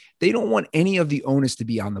lunatic. They don't want any of the onus to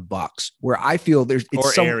be on the Bucks, where I feel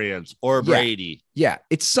Arians or Brady. Yeah.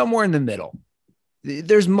 It's somewhere in the middle.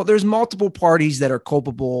 There's multiple parties that are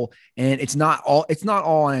culpable, and it's not all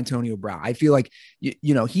on Antonio Brown. I feel like,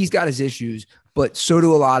 he's got his issues, but so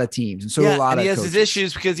do a lot of teams. And so do a lot of coaches. He has his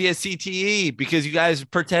issues because he has CTE, because you guys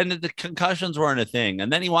pretended the concussions weren't a thing.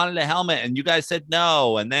 And then he wanted a helmet and you guys said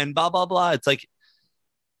no. And then blah, blah, blah. It's like,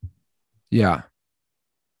 yeah.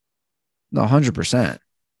 No, 100%.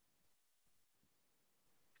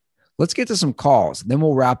 Let's get to some calls. Then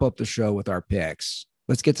we'll wrap up the show with our picks.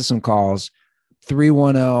 Let's get to some calls.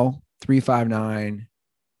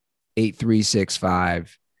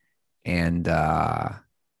 310-359-8365. And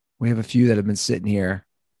we have a few that have been sitting here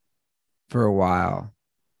for a while.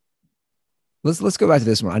 Let's go back to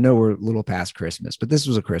this one. I know we're a little past Christmas, but this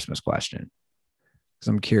was a Christmas question, because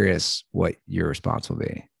I'm curious what your response will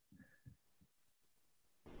be.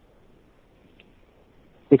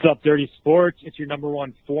 What's up, Dirty Sports? It's your number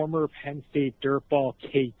one former Penn State dirtball,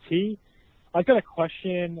 KT. I've got a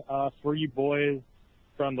question for you boys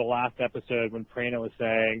from the last episode when Prano was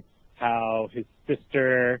saying how his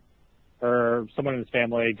sister or someone in his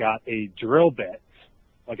family got a drill bit,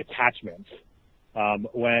 like attachment,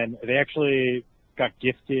 when they actually got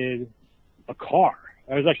gifted a car,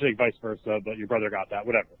 It was actually vice versa, but your brother got that,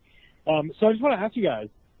 whatever. So I just want to ask you guys,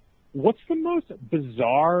 what's the most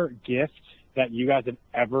bizarre gift that you guys have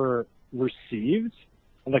ever received?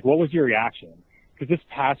 And, like, what was your reaction? Because this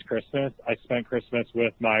past Christmas, I spent Christmas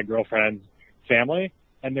with my girlfriend's family,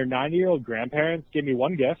 and their 90-year-old grandparents gave me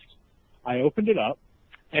one gift. I opened it up,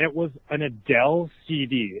 and it was an Adele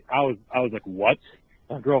CD. I was like, what?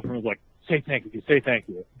 My girlfriend was like, say thank you, say thank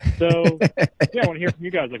you. So, yeah, I want to hear from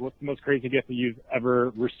you guys. Like, what's the most crazy gift that you've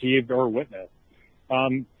ever received or witnessed?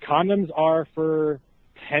 Condoms are for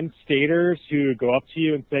Penn Staters who go up to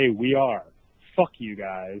you and say, we are. Fuck you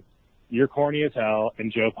guys. You're corny as hell,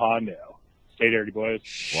 and Joe Pa knew. Stay dirty, boys.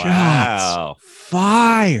 Wow. Shots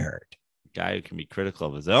fired. Guy who can be critical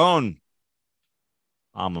of his own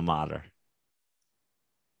alma mater.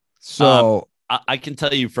 So I can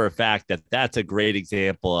tell you for a fact that that's a great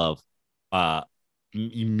example of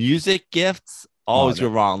music gifts always go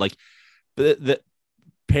wrong. Like the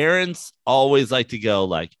parents always like to go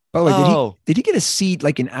like, oh, like, oh, did he get a seed,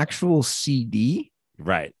 like an actual CD?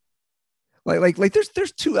 right. Like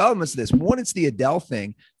there's two elements to this. One, it's the Adele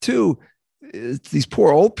thing. Two, it's these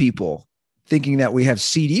poor old people thinking that we have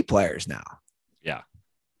CD players now. Yeah.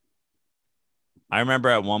 I remember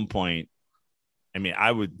at one point, I mean,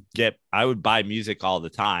 I would buy music all the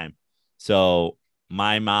time. So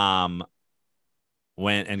my mom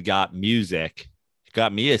went and got music,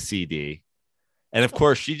 got me a CD. And of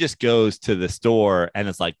course, she just goes to the store and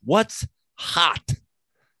it's like, what's hot?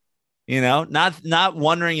 You know, not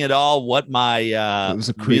wondering at all what my it was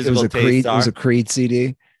a Creed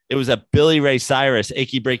CD. It was a Billy Ray Cyrus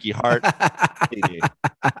 "Achy Breaky Heart" CD.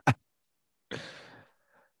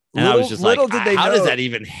 And I was just like, how does that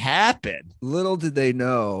even happen? Little did they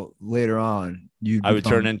know later on I would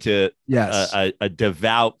turn into a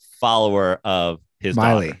devout follower of his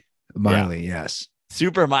daughter. Miley, yes.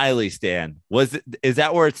 Super Miley stan. Is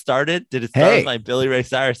that where it started? Did it start with my Billy Ray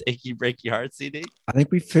Cyrus "Achy Breaky Heart" CD? I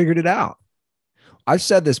think we figured it out. I've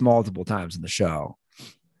said this multiple times in the show.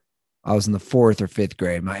 I was in the 4th or 5th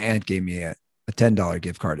grade. My aunt gave me a $10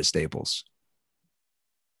 gift card to Staples.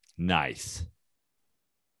 Nice.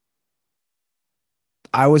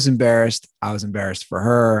 I was embarrassed. I was embarrassed for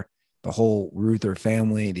her, the whole Ruther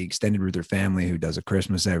family, the extended Ruther family who does a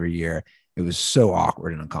Christmas every year. It was so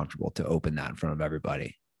awkward and uncomfortable to open that in front of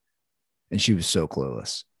everybody. And she was so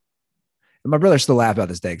clueless. And my brother still laughs about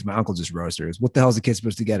this day because my uncle just roasted her. What the hell is the kid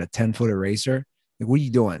supposed to get? A 10-foot eraser? Like, what are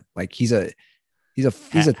you doing? Like, he's a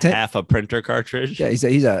 10, half a printer cartridge. Yeah,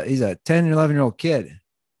 he's a 10, 11-year-old kid.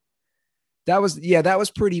 That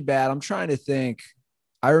was pretty bad. I'm trying to think.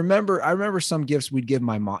 I remember some gifts we'd give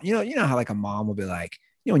my mom. You know how like a mom would be like,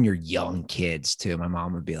 when you're young kids too, my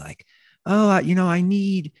mom would be like, oh, I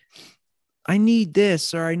need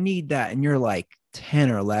this or I need that. And you're like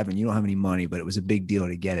 10 or 11, you don't have any money, but it was a big deal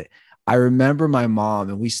to get it. I remember my mom,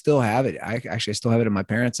 and we still have it. I still have it in my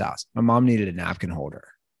parents' house. My mom needed a napkin holder,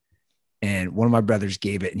 and one of my brothers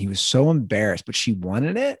gave it, and he was so embarrassed, but she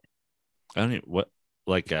wanted it. I don't know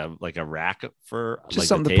like a rack for just like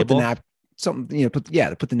something to put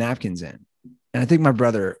to put the napkins in. And I think my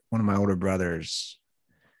brother, one of my older brothers,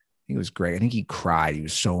 he was great. I think he cried. He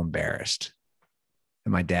was so embarrassed.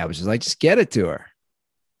 And my dad was just like, just get it to her.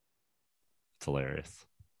 It's hilarious.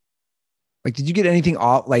 Like, did you get anything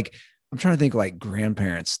off? Like, I'm trying to think like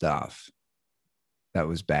grandparent stuff that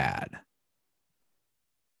was bad.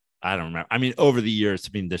 I don't remember. I mean, over the years, I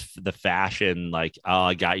mean, the fashion, like, oh,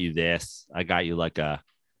 I got you this. I got you like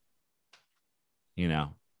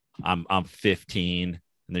I'm 15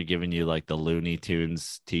 and they're giving you like the Looney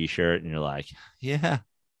Tunes t-shirt and you're like, yeah.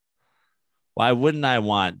 Why wouldn't I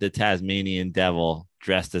want the Tasmanian devil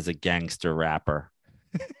dressed as a gangster rapper?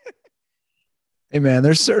 Hey man,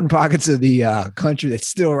 there's certain pockets of the country that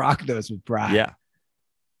still rock those with pride. Yeah.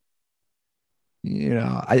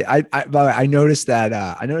 I noticed that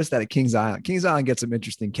at Kings Island. Kings Island gets some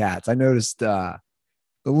interesting cats. I noticed the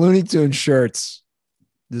Looney Tunes shirts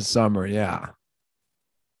this summer. Yeah.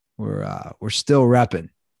 We're still repping,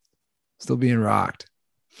 still being rocked.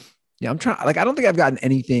 Yeah, I'm trying. Like, I don't think I've gotten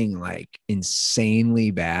anything like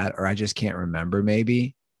insanely bad, or I just can't remember.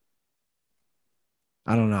 Maybe.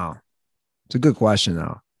 I don't know. It's a good question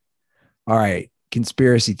though. All right,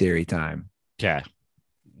 conspiracy theory time. Okay.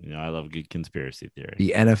 I love a good conspiracy theory.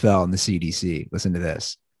 The NFL and the CDC. Listen to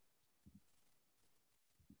this.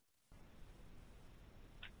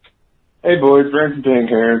 Hey boys, Branson Pink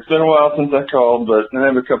here. It's been a while since I called, but I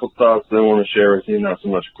have a couple thoughts that I want to share with you. Not so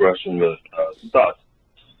much a question, but some thoughts.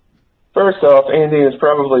 First off, Andy is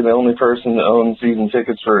probably the only person that owns season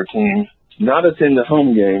tickets for a team, not attend the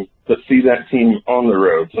home game, but see that team on the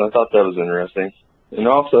road. So I thought that was interesting. And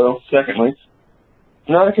also, secondly,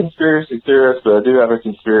 not a conspiracy theorist, but I do have a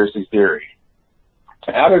conspiracy theory.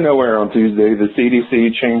 Out of nowhere on Tuesday, the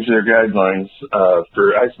CDC changed their guidelines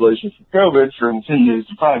for isolation for COVID from 10 days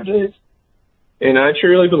to 5 days. And I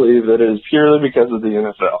truly believe that it is purely because of the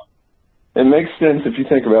NFL. It makes sense if you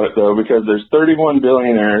think about it, though, because there's 31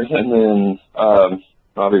 billionaires and then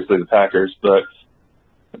obviously the Packers, but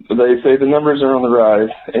they say the numbers are on the rise,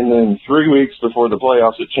 and then 3 weeks before the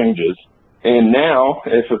playoffs it changes. And now,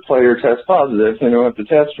 if a player tests positive, they don't have to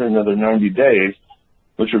test for another 90 days,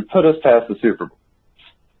 which would put us past the Super Bowl.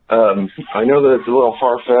 I know that it's a little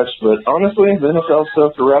far-fetched, but honestly, the NFL's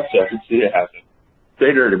so corrupt, I can see it happen.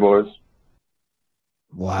 Stay dirty, boys.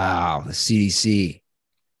 Wow. The CDC,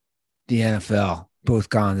 the NFL, both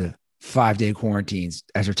gone to 5-day quarantines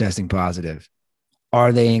after testing positive.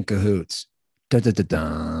 Are they in cahoots? Dun, dun, dun,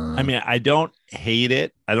 dun. I mean, I don't hate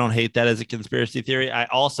it. I don't hate that as a conspiracy theory. I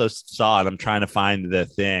also saw it. I'm trying to find the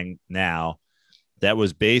thing now that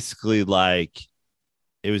was basically like,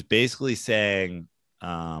 it was basically saying,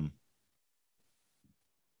 let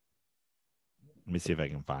me see if I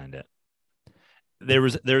can find it. There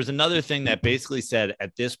was another thing that basically said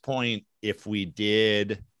at this point, if we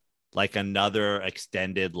did like another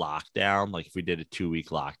extended lockdown, like if we did a 2-week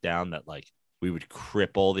lockdown, that like we would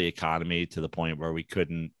cripple the economy to the point where we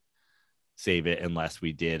couldn't save it unless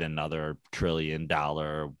we did another $1 trillion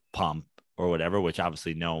pump or whatever, which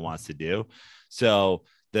obviously no one wants to do. So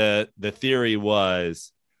the theory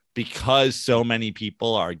was, because so many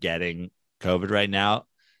people are getting COVID right now,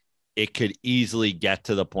 it could easily get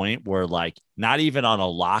to the point where, like, not even on a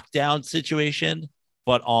lockdown situation,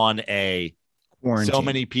 but on a Quarantine. so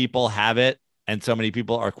many people have it and so many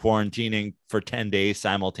people are quarantining for 10 days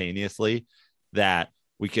simultaneously that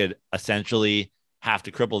we could essentially have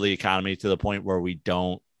to cripple the economy to the point where we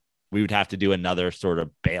would have to do another sort of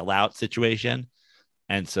bailout situation.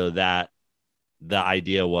 And so that the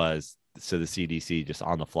idea was, so the CDC just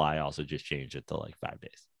on the fly also just changed it to like 5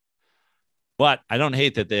 days. But I don't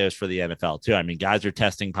hate that there's for the NFL too. I mean, guys are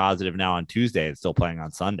testing positive now on Tuesday and still playing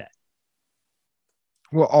on Sunday.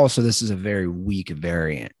 Well, also, this is a very weak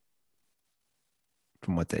variant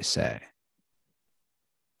from what they say.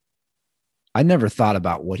 I never thought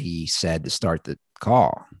about what he said to start the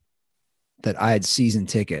call, that I had season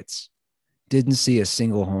tickets, didn't see a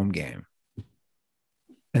single home game,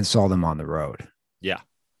 and saw them on the road. Yeah.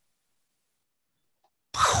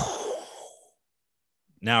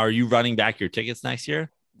 Now, are you running back your tickets next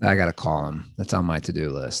year? I got to call him. That's on my to-do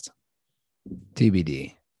list.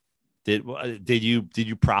 TBD. Did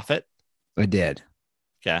you profit? I did.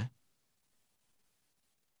 Okay.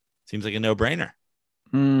 Seems like a no-brainer.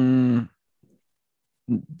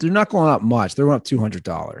 They're not going up much. They're going up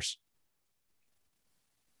 $200.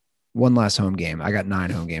 One last home game. I got 9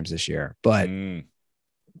 home games this year. But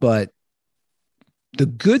the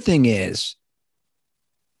good thing is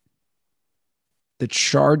the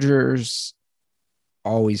Chargers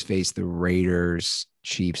always face the Raiders,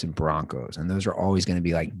 Chiefs, and Broncos. And those are always going to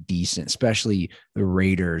be like decent, especially the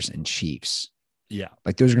Raiders and Chiefs. Yeah.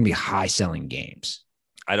 Like those are going to be high selling games.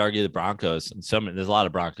 I'd argue the Broncos, and there's a lot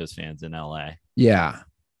of Broncos fans in LA. Yeah.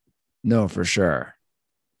 No, for sure.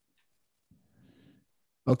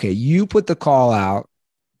 Okay. You put the call out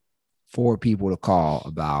for people to call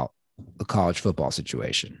about the college football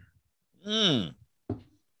situation.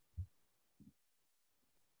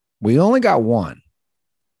 We only got one.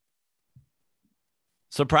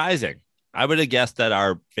 Surprising. I would have guessed that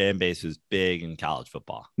our fan base was big in college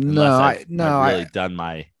football. I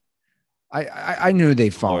knew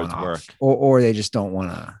they'd fallen off, or they just don't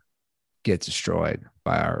want to get destroyed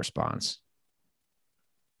by our response.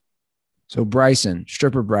 So Bryson,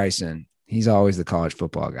 stripper Bryson, he's always the college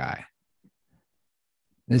football guy.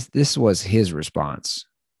 This was his response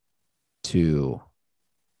to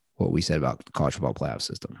what we said about the college football playoff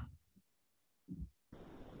system.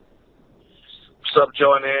 What's up,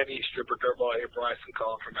 Joe and Andy? Stripper Dirtball here, Bryson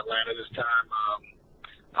calling from Atlanta this time.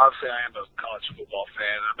 Obviously, I am a college football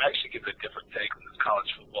fan. I'm actually giving a different take on this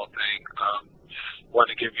college football thing.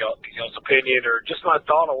 Wanted to give y'all's opinion or just my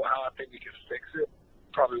thought on how I think we can fix it.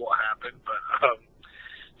 Probably won't happen, but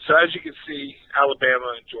so as you can see,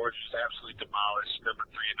 Alabama and Georgia just absolutely demolished number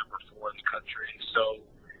 3 and number 4 in the country. So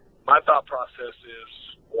my thought process is,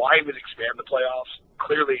 why even expand the playoffs?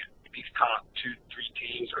 Clearly, these top 2-3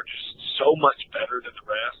 teams are just so much better than the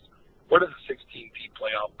rest. What is a 16-team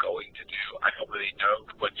playoff going to do? I don't really know,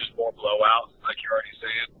 but just more blowouts, like you're already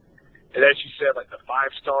saying. And as you said, like the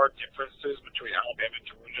 5-star differences between Alabama and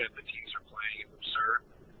Georgia and the teams are playing is absurd.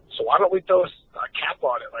 So why don't we throw a cap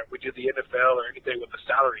on it like we did the NFL or anything with the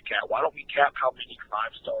salary cap? Why don't we cap how many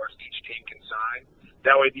 5 stars each team can sign?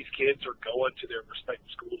 That way these kids are going to their respective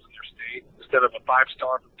schools in their state. Instead of a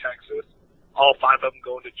 5-star from Texas, all 5 of them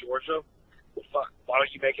going to Georgia. Well, fuck, why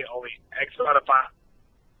don't you make it only X amount of 5?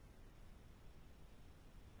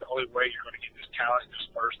 The only way you're going to get this talent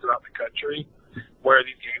dispersed throughout the country where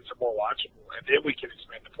these games are more watchable. And then we can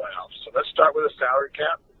expand the playoffs. So let's start with a salary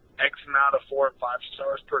cap, X amount of 4 and 5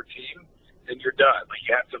 stars per team, and you're done. Like,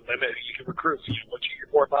 you have to limit it. You can recruit. So once you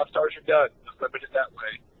get 4 or 5 stars, you're done. Just limit it that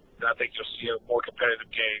way. And I think you'll see more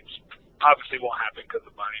competitive games. Obviously, it won't happen because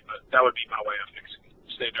of money, but that would be my way of fixing it.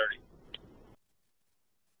 Stay dirty.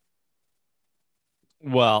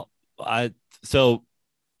 Well, so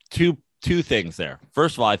two things there.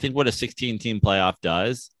 First of all, I think what a 16-team playoff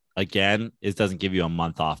does, again, is doesn't give you a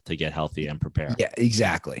month off to get healthy and prepare. Yeah,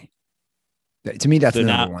 exactly. To me, that's the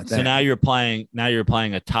number one thing. So now you're playing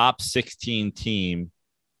a top 16 team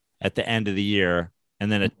at the end of the year,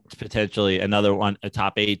 and then potentially another one, a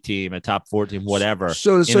top 8 team, a top 4 team, whatever,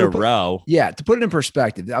 in a row. Yeah, to put it in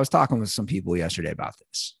perspective, I was talking with some people yesterday about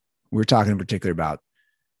this. We were talking in particular about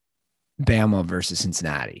Bama versus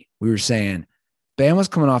Cincinnati. We were saying Bama's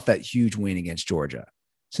coming off that huge win against Georgia.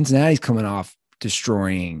 Cincinnati's coming off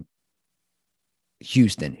destroying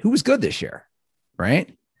Houston, who was good this year,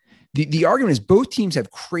 right? The argument is both teams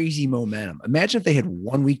have crazy momentum. Imagine if they had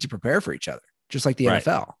 1 week to prepare for each other, just like the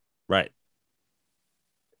NFL. Right.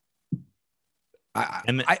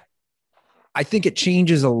 I think it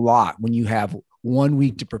changes a lot when you have 1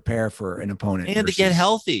 week to prepare for an opponent and to get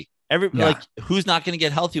healthy. Like, who's not going to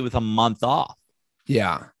get healthy with a month off?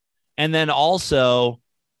 Yeah. And then also,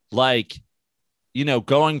 like,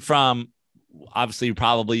 going from, obviously you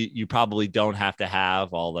probably don't have to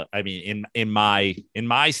have all the, I mean, in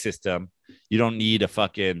my system, you don't need a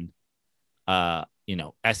fucking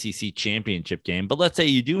SEC championship game. But let's say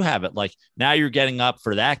you do have it. Like, now you're getting up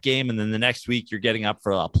for that game, and then the next week you're getting up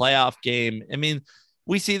for a playoff game. I mean,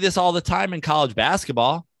 we see this all the time in college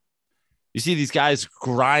basketball. You see these guys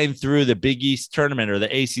grind through the Big East tournament or the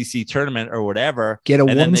ACC tournament or whatever, get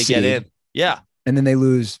then they get in. Yeah. And then they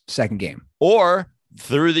lose second game. Or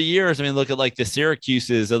through the years, I mean, look at like the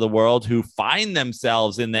Syracuses of the world who find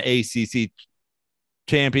themselves in the ACC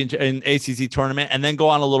championship and ACC tournament and then go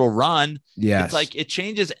on a little run. Yeah. It's like, it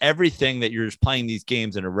changes everything that you're just playing these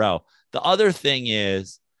games in a row. The other thing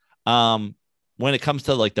is, when it comes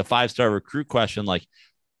to like the 5-star recruit question, like,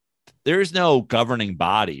 there's no governing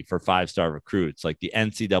body for 5-star recruits. Like, the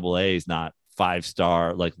NCAA is not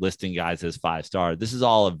 5-star, like listing guys as 5-star. This is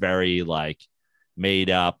all a very like made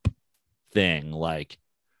up thing. Like,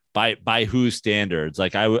 by whose standards?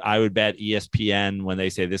 Like, I would bet ESPN, when they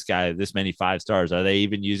say this guy, this many 5 stars, are they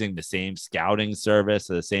even using the same scouting service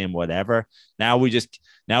or the same whatever? Now we just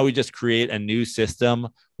create a new system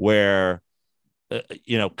where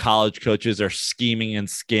college coaches are scheming and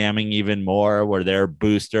scamming even more, where their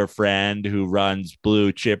booster friend who runs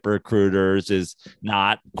blue chip recruiters is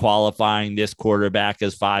not qualifying this quarterback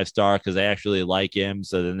as 5-star because they actually like him.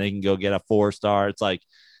 So then they can go get a 4-star. It's like,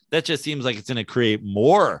 that just seems like it's going to create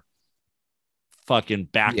more fucking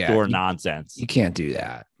backdoor nonsense. You can't do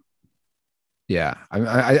that. Yeah.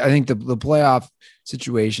 I think the playoff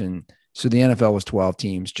situation, so the NFL was 12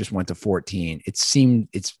 teams, just went to 14. It seemed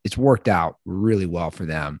it's worked out really well for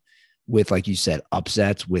them with, like you said,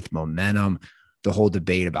 upsets, with momentum, the whole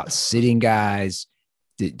debate about sitting guys.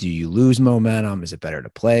 Do you lose momentum? Is it better to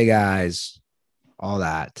play guys? All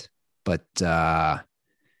that. But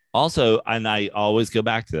also, and I always go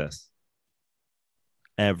back to this,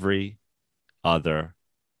 every other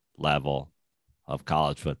level of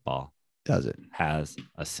college football has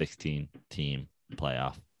a 16-team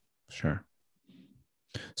playoff. Sure.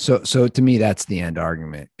 So to me, that's the end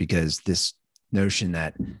argument, because this notion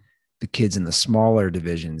that the kids in the smaller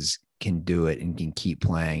divisions can do it and can keep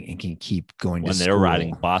playing and can keep going when to they're school.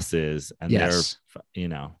 riding buses and they're,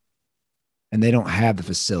 and they don't have the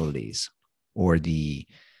facilities or the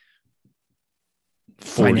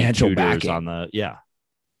financial backing on the,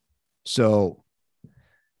 So,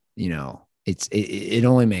 it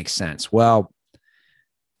only makes sense. Well,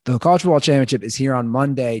 the College Football Championship is here on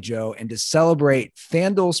Monday, Joe, and to celebrate,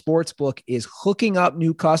 FanDuel Sportsbook is hooking up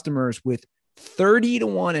new customers with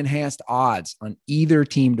 30-1 enhanced odds on either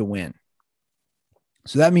team to win.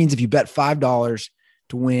 So that means if you bet $5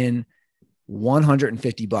 to win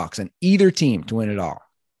 $150 on either team to win it all.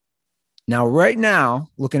 Now, right now,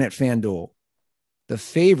 looking at FanDuel, the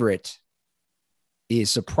favorite is,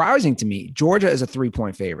 surprising to me, Georgia is a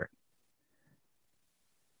 3-point favorite.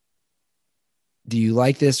 Do you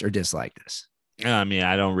like this or dislike this? I mean,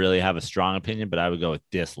 I don't really have a strong opinion, but I would go with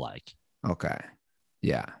dislike. Okay.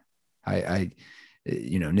 Yeah. I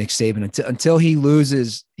Nick Saban, until he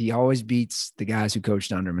loses, he always beats the guys who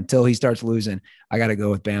coached under him. Until he starts losing, I got to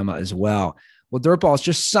go with Bama as well. Well, Dirtballs,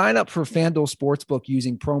 just sign up for FanDuel Sportsbook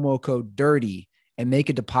using promo code DIRTY and make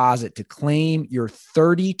a deposit to claim your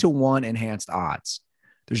 30-1 enhanced odds.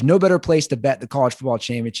 There's no better place to bet the college football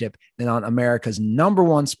championship than on America's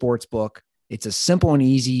 #1 sportsbook. It's a simple and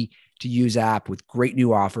easy to use app with great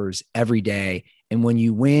new offers every day. And when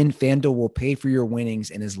you win, FanDuel will pay for your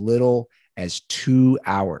winnings in as little as 2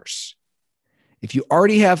 hours. If you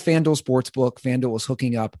already have FanDuel Sportsbook, FanDuel is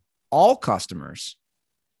hooking up all customers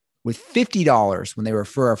with $50 when they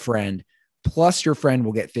refer a friend, plus your friend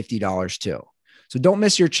will get $50 too. So don't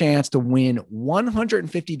miss your chance to win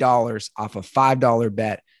 $150 off a $5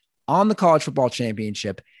 bet on the college football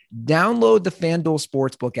championship. Download the FanDuel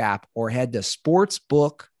Sportsbook app or head to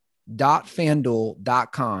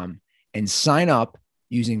sportsbook.fanduel.com and sign up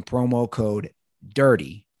using promo code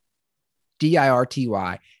DIRTY,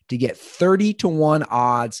 DIRTY, to get 30-1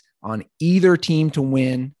 odds on either team to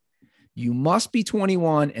win. You must be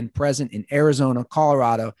 21 and present in Arizona,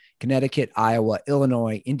 Colorado, Connecticut, Iowa,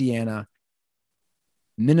 Illinois, Indiana,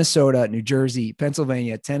 Minnesota, New Jersey,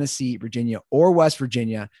 Pennsylvania, Tennessee, Virginia, or West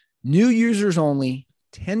Virginia. New users only.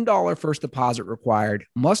 $10 first deposit required.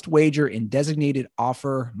 Must wager in designated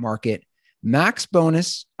offer market. Max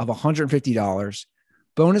bonus of $150.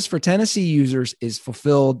 Bonus for Tennessee users is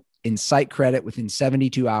fulfilled in site credit within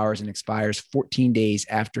 72 hours and expires 14 days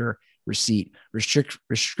after receipt.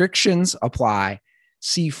 Restrictions apply.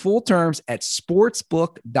 See full terms at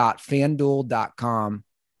sportsbook.fanduel.com.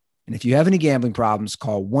 And if you have any gambling problems,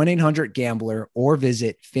 call 1-800-GAMBLER or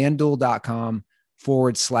visit fanduel.com/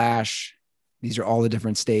 these are all the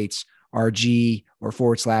different states, RG or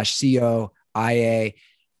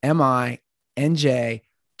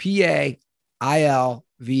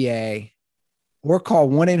 /COIAMINJPAILVA, or call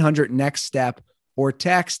 1-800-NEXT-STEP or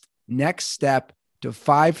text NEXT STEP to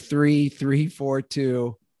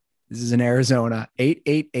 53342. This is in Arizona,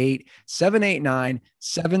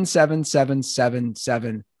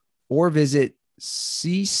 888-789-77777, or visit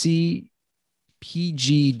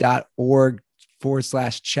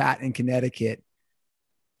ccpg.org/chat in Connecticut.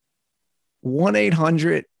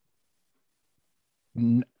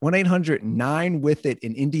 1-800-9-WITH-IT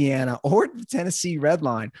in Indiana, or the Tennessee Red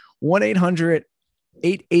Line,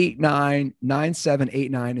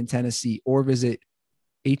 1-800-889-9789 in Tennessee, or visit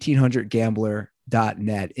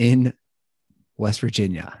 1800gambler.net in West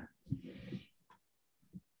Virginia.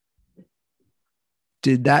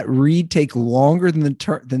 Did that read take longer than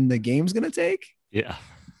the game's going to take? Yeah.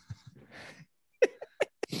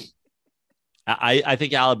 I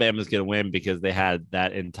think Alabama's going to win because they had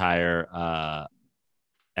that entire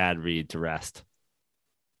ad read to rest.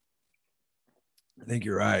 I think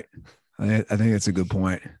you're right. I think that's a good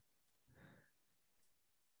point.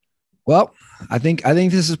 Well, I think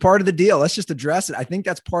this is part of the deal. Let's just address it. I think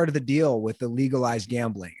that's part of the deal with the legalized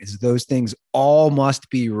gambling is those things all must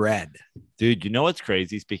be read. Dude, you know what's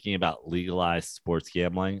crazy? Speaking about legalized sports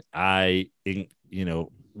gambling, we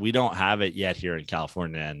don't have it yet here in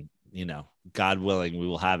California, and God willing, we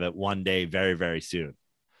will have it one day very, very soon.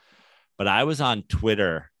 But I was on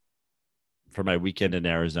Twitter for my weekend in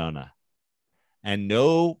Arizona, and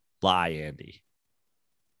no lie, Andy,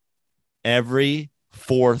 every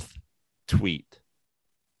fourth tweet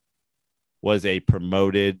was a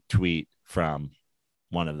promoted tweet from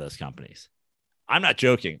one of those companies. I'm not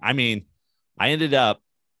joking. I mean, I ended up,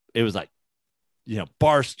 it was like,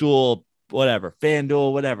 Barstool, whatever,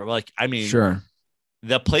 FanDuel, whatever. Sure.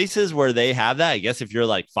 The places where they have that, I guess if you're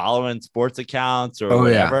like following sports accounts or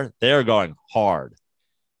whatever, they're going hard.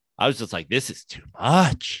 I was just like, this is too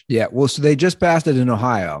much. Yeah. Well, so they just passed it in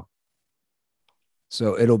Ohio.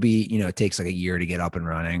 So it'll be, it takes like a year to get up and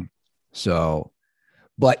running. So,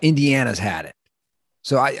 but Indiana's had it.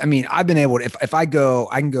 So I mean, I've been able to, if I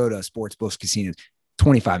can go to sports books casinos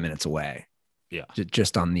 25 minutes away. Yeah.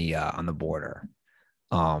 Just on the border.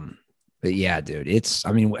 But yeah, dude, it's,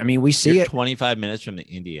 I mean, we see You're it 25 minutes from the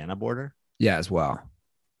Indiana border. Yeah, as well.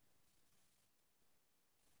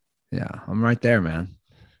 Yeah. I'm right there, man.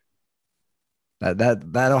 That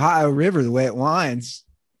Ohio River, the way it winds,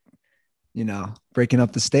 breaking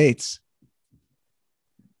up the states.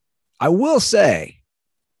 I will say,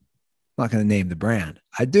 I'm not going to name the brand.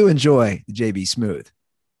 I do enjoy the JB Smooth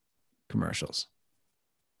commercials.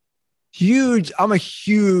 Huge. I'm a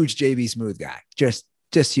huge JB Smooth guy. Just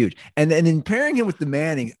huge. And in pairing him with the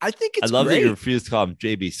Manning, I think it's I love great. that you refuse to call him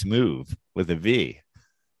JB Smooth with a V.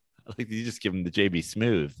 I like that you just give him the JB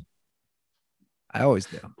Smooth. I always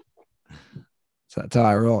do. So that's how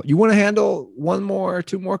I roll. You want to handle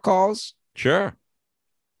two more calls? Sure.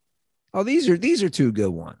 Oh, these are two good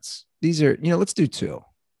ones. These are, let's do two.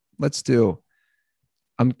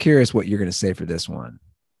 I'm curious what you're going to say for this one.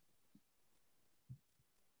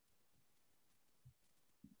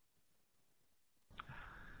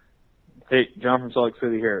 Hey, John from Salt Lake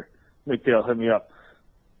City here. McDale, hit me up.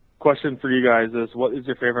 Question for you guys is, what is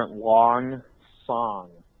your favorite long song?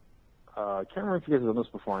 I can't remember if you guys have done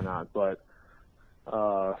this before or not, but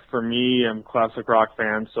for me, I'm a classic rock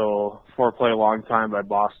fan, so Foreplay Long Time by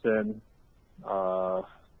Boston.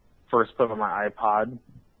 First put on my iPod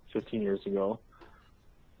 15 years ago.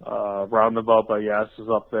 Roundabout by Yes is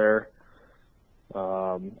up there.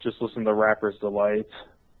 Just listen to Rapper's Delight.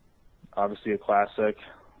 Obviously a classic,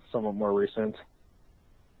 somewhat more recent.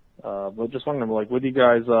 But just wondering, like, what do you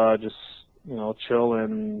guys just, chill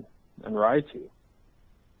and ride to?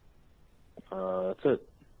 That's it.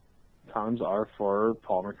 Times are for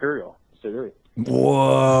Paul Mercurio. Stay ready.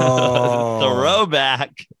 Whoa.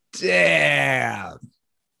 Throwback. Damn.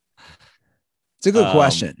 It's a good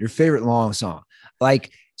question. Your favorite long song.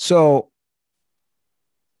 Like, so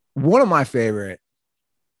one of my favorite,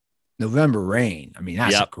 November Rain. I mean,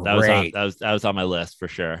 that's great. That was on my list for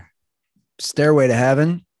sure. Stairway to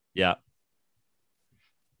Heaven. Yeah.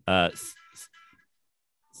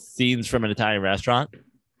 Scenes from an Italian Restaurant.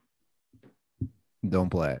 Don't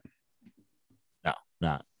play it. No,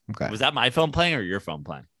 not. Okay. Was that my phone playing or your phone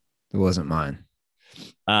playing? It wasn't mine.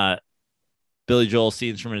 Billy Joel,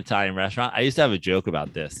 Scenes from an Italian Restaurant. I used to have a joke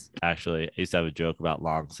about this, actually. I used to have a joke about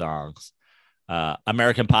long songs.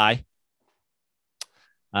 American Pie.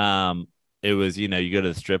 It was, you go to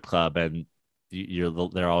the strip club and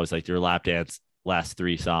they're always like, your lap dance last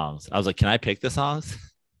 3 songs. I was like, can I pick the songs?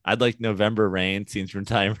 I'd like November Rain, Scenes from an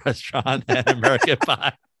Italian Restaurant, and American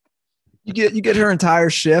Pie. You get her entire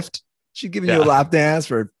shift. She's giving you a lap dance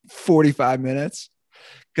for 45 minutes.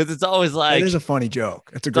 Because it's always like, it is a funny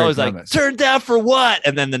joke. It's a great premise. Like, turn down for what?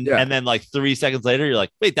 And then like 3 seconds later, you're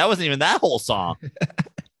like, wait, that wasn't even that whole song.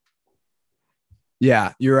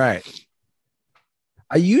 Yeah, you're right.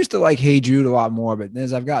 I used to like Hey Jude a lot more, but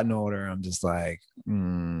as I've gotten older, I'm just like,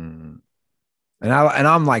 And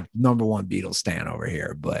I'm like number one Beatles stan over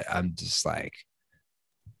here, but I'm just like,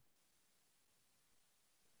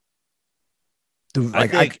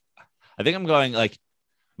 I think I'm going like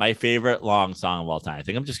my favorite long song of all time. I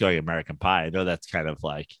think I'm just going American Pie. I know that's kind of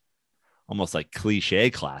like almost like cliche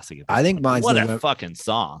classic. I think mine's a fucking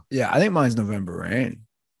song. Yeah, I think mine's November Rain.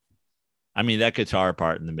 I mean, that guitar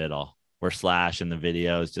part in the middle where Slash in the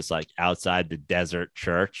video is just like outside the desert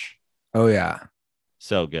church. Oh yeah.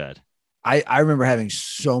 So good. I remember having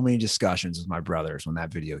so many discussions with my brothers when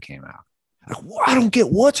that video came out. Like, I don't get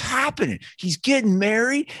what's happening. He's getting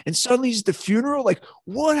married and suddenly he's at the funeral. Like,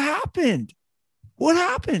 what happened? What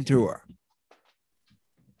happened to her?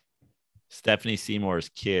 Stephanie Seymour's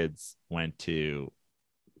kids went to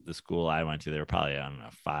the school I went to. They were probably,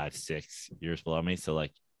 5-6 years below me. So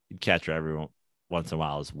like you'd catch her every once in a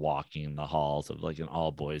while is walking the halls of like an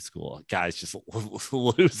all boys school. Guys just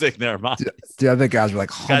losing their minds. The other guys were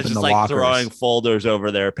like humping just the like lockers. Throwing folders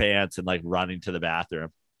over their pants and like running to the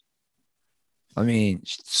bathroom. I mean,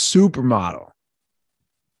 supermodel.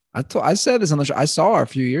 I said this on the show. I saw her a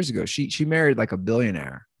few years ago. She married like a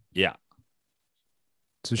billionaire. Yeah.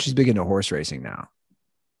 So she's big into horse racing now.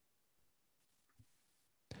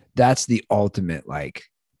 That's the ultimate like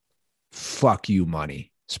fuck you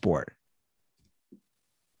money sport.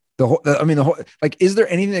 The whole like, is there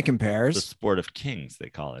anything that compares? The sport of kings, they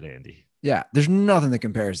call it, Andy. Yeah, there's nothing that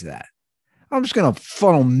compares to that. I'm just gonna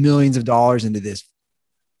funnel millions of dollars into this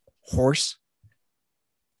horse.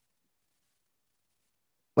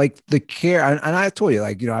 Like the care, and I told you,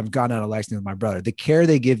 like, I've gone out of Lexington with my brother. The care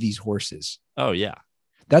they give these horses. Oh yeah,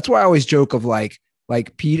 that's why I always joke of like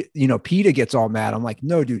Pete. PETA gets all mad. I'm like,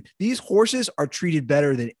 no, dude, these horses are treated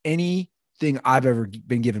better than anything I've ever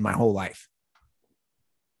been given my whole life.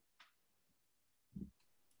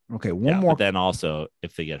 Okay, one more. But then also,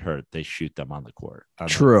 if they get hurt, they shoot them on the court.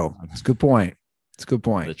 True, it's a good point. It's a good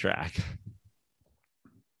point. The track.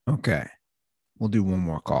 Okay, we'll do one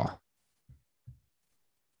more call.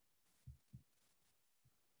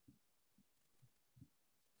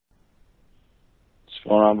 What's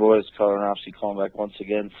going on, boys? Colin Rofsky calling back once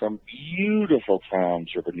again from beautiful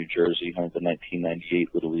Toms River, New Jersey, home of the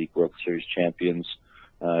 1998 Little League World Series champions.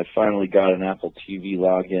 I finally got an Apple TV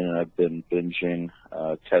login, and I've been binging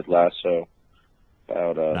Ted Lasso,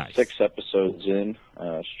 about nice. 6 episodes in,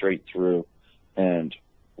 straight through, and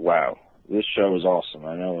wow, this show is awesome.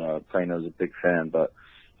 I know Prano's a big fan, but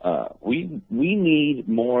we need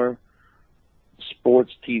more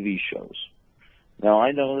sports TV shows. Now,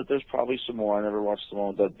 I know that there's probably some more. I never watched the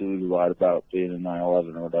one that dude who lied about being in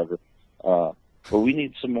 9/11 or whatever. But we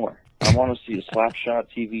need some more. I want to see a Slapshot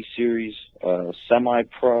TV series,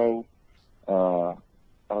 Semi-Pro.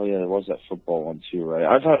 Oh, yeah, there was that football one too, right?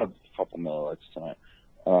 I've had a couple Miller Lights tonight.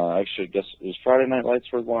 Actually, I guess is Friday Night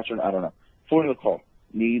Lights worth watching? I don't know. For the call.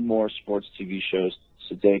 Need more sports TV shows.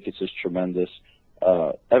 Sudeikis is tremendous.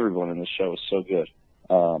 Everyone in the show is so good.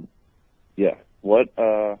 Yeah. What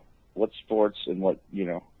sports and what,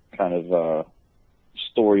 kind of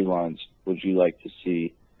storylines would you like to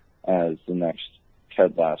see as the next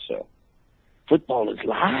Ted Lasso? Football is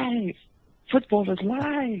live. Football is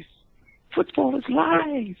live. Football is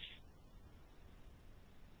live.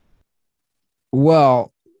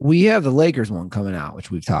 Well, we have the Lakers one coming out, which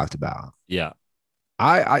we've talked about. Yeah.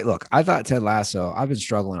 I look, I thought Ted Lasso, I've been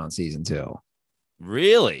struggling on season 2.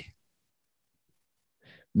 Really?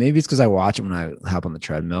 Maybe it's because I watch it when I hop on the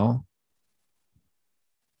treadmill.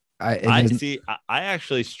 I see. I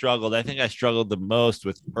actually struggled. I think I struggled the most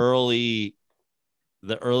with the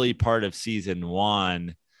early part of season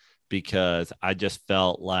 1 because I just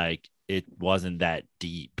felt like it wasn't that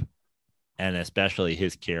deep. And especially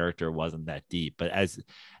his character wasn't that deep. But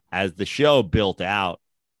as the show built out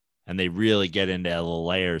and they really get into the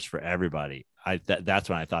layers for everybody, that's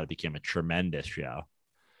when I thought it became a tremendous show.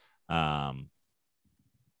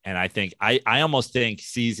 And I think I almost think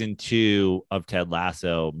season 2 of Ted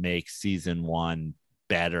Lasso makes season 1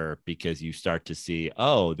 better because you start to see,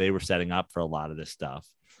 oh, they were setting up for a lot of this stuff.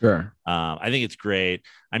 Sure. I think it's great.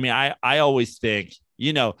 I mean, I always think,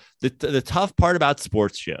 the tough part about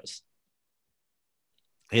sports shows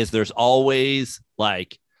is there's always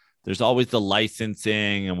the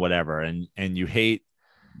licensing and whatever. And you hate,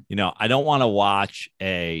 I don't want to watch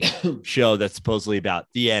a show that's supposedly about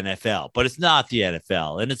the NFL, but it's not the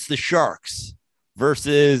NFL and it's the Sharks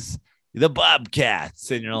versus the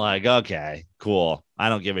Bobcats. And you're like, okay, cool. I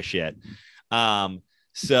don't give a shit.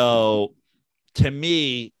 So to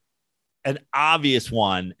me, an obvious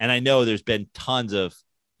one, and I know there's been tons of,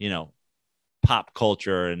 pop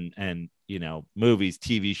culture and, movies,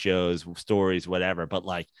 TV shows, stories, whatever, but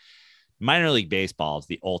like minor league baseball is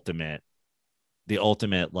the ultimate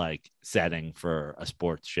like setting for a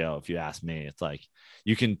sports show. If you ask me, it's like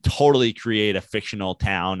you can totally create a fictional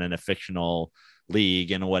town and a fictional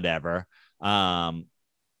league and whatever. And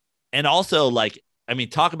also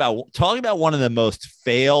talk about one of the most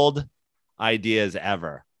failed ideas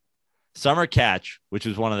ever. Summer Catch, which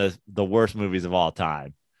was one of the worst movies of all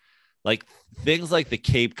time. Like things like the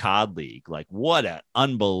Cape Cod League, like what an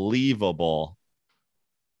unbelievable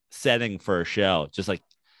setting for a show. Just like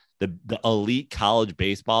the elite college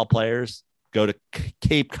baseball players go to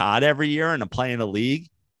Cape Cod every year and play in a league.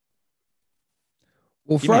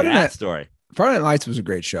 Well, Friday Night Lights was a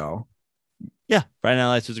great show. Yeah, Friday Night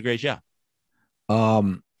Lights was a great show.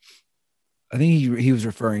 I think he was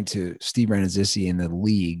referring to Steve Rannazzisi in the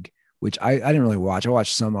league, which I didn't really watch. I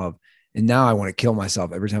watched some of, and now I want to kill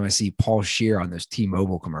myself every time I see Paul Scheer on those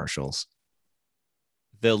T-Mobile commercials.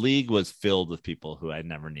 The league was filled with people who I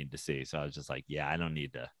never need to see. So I was just like, yeah, I don't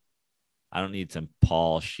need some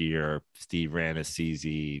Paul Scheer, Steve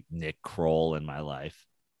Rannazzisi, Nick Kroll in my life.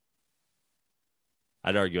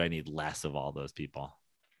 I'd argue I need less of all those people.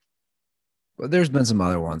 But there's been some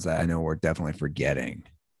other ones that I know we're definitely forgetting.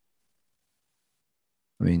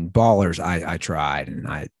 I mean, Ballers, I tried, and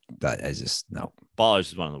I just, no.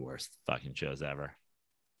 Ballers is one of the worst fucking shows ever.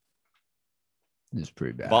 It's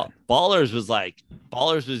pretty bad. Ballers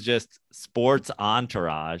was just sports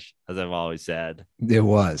entourage, as I've always said. It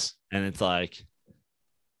was. And it's like.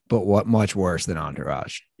 But what much worse than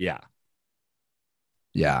Entourage? Yeah.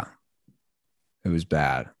 Yeah. It was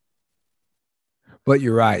bad. But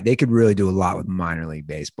you're right. They could really do a lot with minor league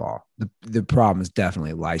baseball. The problem is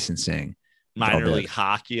definitely licensing. Minor league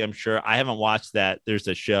hockey, I'm sure. I haven't watched that. There's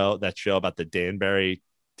a show about the Danbury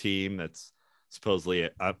team that's supposedly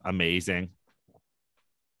amazing.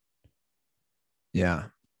 Yeah.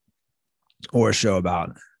 Or a show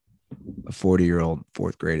about a 40-year-old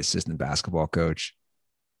fourth grade assistant basketball coach.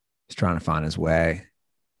 He's trying to find his way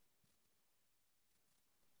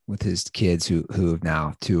with his kids who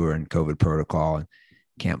now 2 are in COVID protocol and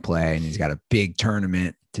can't play. And he's got a big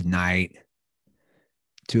tournament tonight.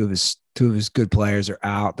 Two of his good players are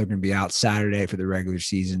out. They're going to be out Saturday for the regular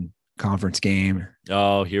season conference game.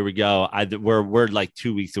 Oh, here we go. We're like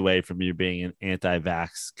 2 weeks away from you being an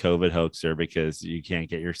anti-vax COVID hoaxer because you can't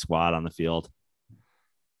get your squad on the field.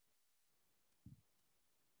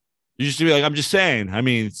 You just be like, I'm just saying. I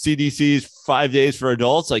mean, CDC's 5 days for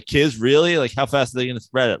adults. Like, kids, really? Like, how fast are they going to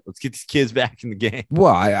spread it? Let's get these kids back in the game.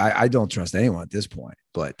 Well, I don't trust anyone at this point,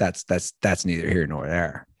 but that's neither here nor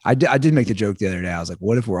there. I did make the joke the other day. I was like,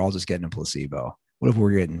 what if we're all just getting a placebo? What if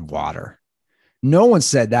we're getting water? No one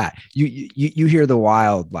said that. You hear the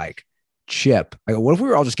Wild like chip. I go, what if we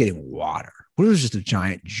were all just getting water? What if it was just a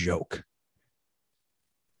giant joke?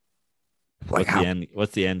 Like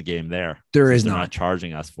what's the end game there? There is They're none. not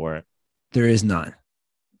charging us for it. There is none.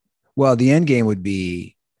 Well, the end game would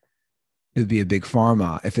be a big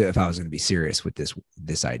pharma if I was going to be serious with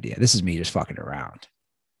this idea. This is me just fucking around.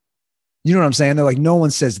 You know what I'm saying? They're like, no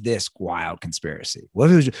one says this wild conspiracy.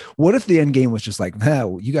 What if the end game was just like,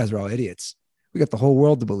 well, you guys are all idiots. We got the whole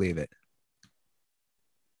world to believe it.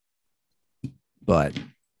 But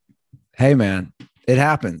hey, man, it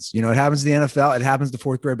happens. You know, it happens to the NFL. It happens to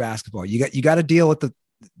fourth grade basketball. You got to deal with the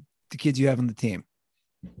kids you have on the team.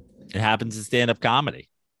 It happens in stand-up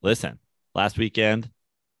comedy. Listen, last weekend,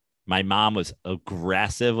 my mom was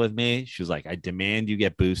aggressive with me. She was like, I demand you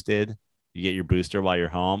get boosted. You get your booster while you're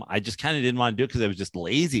home. I just kind of didn't want to do it because I was just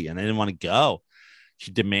lazy and I didn't want to go. She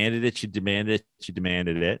demanded it. She demanded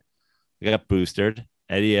it. I got boosted.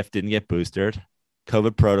 Eddie F didn't get boosted.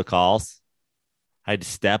 COVID protocols. I had to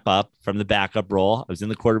step up from the backup role. I was in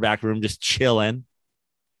the quarterback room just chilling.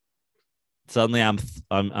 Suddenly I'm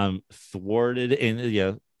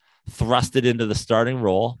thwarted thrusted into the starting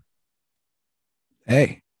role.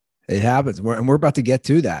 Hey, it happens. We're about to get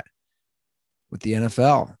to that with the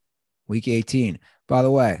NFL. Week 18. By the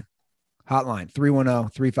way, hotline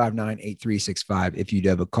 310-359-8365. If you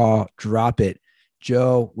have a call, drop it.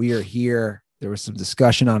 Joe, we are here. There was some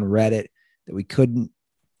discussion on Reddit that we couldn't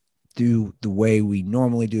do the way we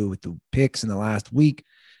normally do with the picks in the last week.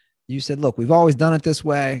 You said, look, we've always done it this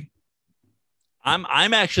way. I'm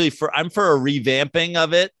for a revamping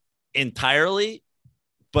of it entirely,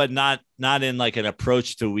 but not in like an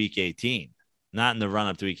approach to week 18, not in the run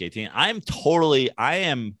up to week 18. I am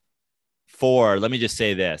for, let me just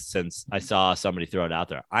say this, since I saw somebody throw it out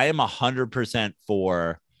there, I am 100%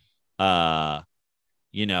 for,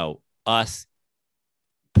 us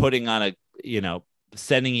putting on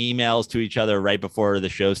sending emails to each other right before the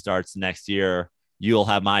show starts next year. You'll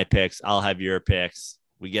have my picks. I'll have your picks.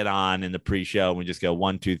 We get on in the pre-show and we just go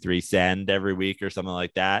 1, 2, 3, send every week or something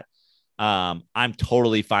like that. I'm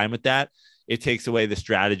totally fine with that. It takes away the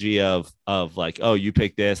strategy of like, oh, you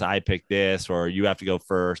pick this, I pick this, or you have to go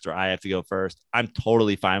first, or I have to go first. I'm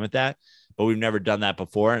totally fine with that, but we've never done that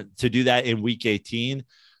before. To do that in week 18,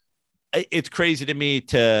 it's crazy to me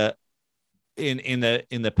to in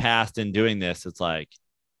the past in doing this. It's like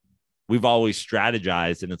we've always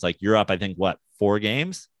strategized, and it's like you're up, I think, what, 4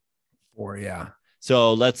 games? 4, yeah.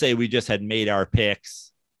 So let's say we just had made our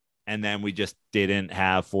picks and then we just didn't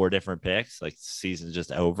have 4 different picks, like the season's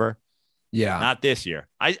just over. Yeah. Not this year.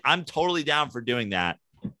 I'm totally down for doing that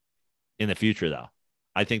in the future, though.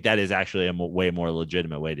 I think that is actually a way more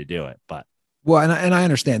legitimate way to do it. But well, and I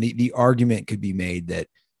understand the argument could be made that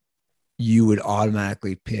you would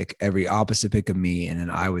automatically pick every opposite pick of me, and then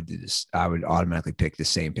I would do this. I would automatically pick the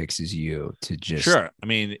same picks as you to just sure. I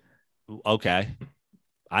mean, okay.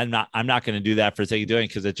 I'm not going to do that for the sake of doing it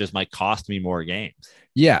because it just might cost me more games.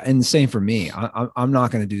 Yeah, and the same for me. I'm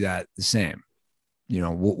not going to do that the same. You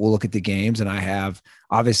know, we'll look at the games, and I have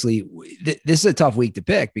obviously this is a tough week to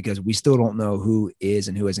pick because we still don't know who is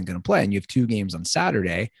and who isn't going to play. And you have 2 games on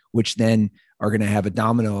Saturday, which then are going to have a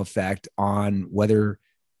domino effect on whether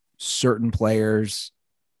certain players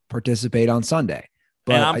participate on Sunday.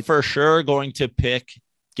 But and I'm for sure going to pick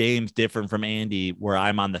games different from Andy where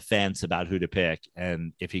I'm on the fence about who to pick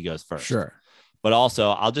and if he goes first. Sure. But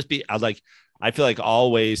also I feel like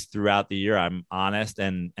always throughout the year, I'm honest.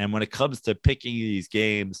 And when it comes to picking these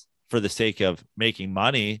games for the sake of making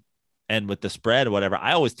money and with the spread or whatever,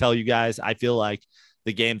 I always tell you guys, I feel like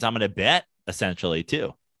the games I'm going to bet essentially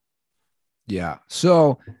too. Yeah.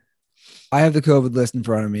 So I have the COVID list in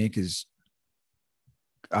front of me because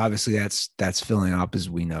obviously that's filling up as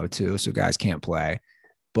we know too. So guys can't play,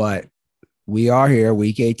 but we are here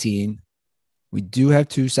week 18. We do have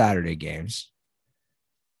 2 Saturday games.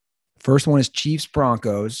 First one is Chiefs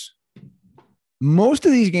Broncos. Most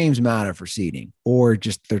of these games matter for seeding or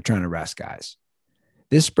just they're trying to rest guys.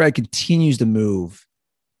 This spread continues to move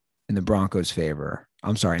in the Broncos' favor.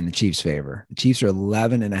 I'm sorry, in the Chiefs' favor. The Chiefs are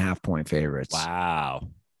 11.5-point favorites. Wow.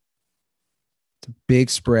 It's a big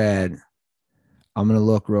spread. I'm going to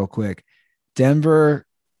look real quick. Denver.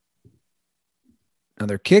 Now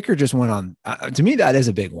their kicker just went on. To me, that is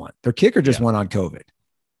a big one. Their kicker just went on COVID.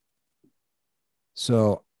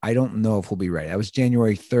 So I don't know if we'll be ready. That was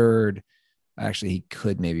January 3rd. Actually, he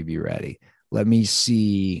could maybe be ready. Let me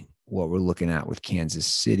see what we're looking at with Kansas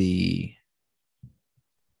City.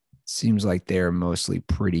 Seems like they're mostly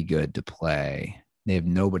pretty good to play. They have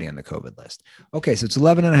nobody on the COVID list. Okay, so it's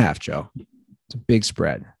 11.5, Joe. It's a big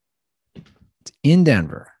spread. It's in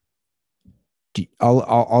Denver.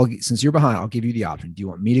 I'll since you're behind, I'll give you the option. Do you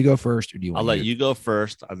want me to go first, or do you want? I'll let you go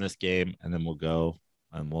first on this game, and then we'll go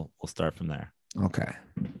and we'll start from there. Okay.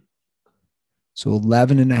 So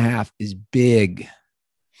 11.5 is big.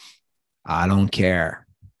 I don't care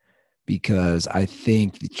because I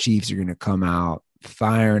think the Chiefs are going to come out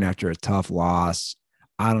firing after a tough loss.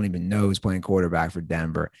 I don't even know who's playing quarterback for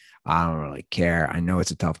Denver. I don't really care. I know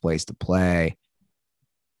it's a tough place to play.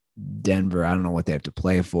 Denver, I don't know what they have to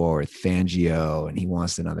play for with Fangio, and he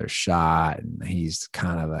wants another shot, and he's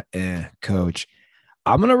kind of a coach.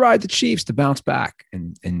 I'm going to ride the Chiefs to bounce back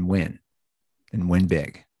and win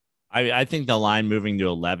big. I think the line moving to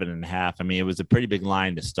 11.5. I mean, it was a pretty big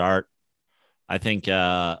line to start. I think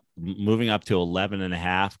moving up to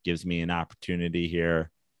 11.5 gives me an opportunity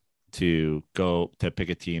here to go to pick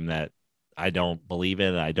a team that I don't believe in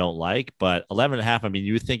and I don't like. But 11.5, I mean,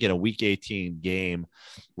 you would think in a Week 18 game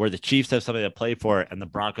where the Chiefs have something to play for and the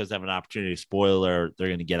Broncos have an opportunity, spoiler, they're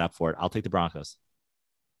going to get up for it. I'll take the Broncos.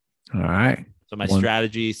 All right. So my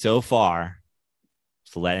strategy so far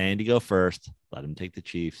is to let Andy go first, let him take the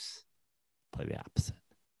Chiefs, play the opposite.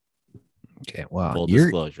 Okay, well, full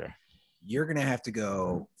disclosure. You're going to have to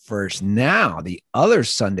go first now. The other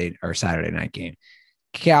Sunday or Saturday night game,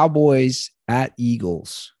 Cowboys at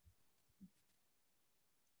Eagles.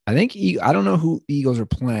 I don't know who the Eagles are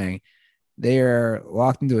playing. They're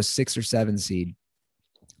locked into a 6 or 7 seed.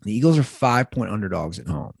 The Eagles are 5-point underdogs at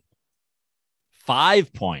home.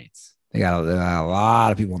 5 points. They got a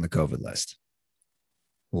lot of people on the COVID list.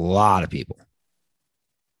 A lot of people.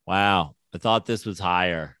 Wow. I thought this was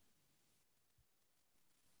higher.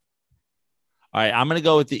 All right. I'm going to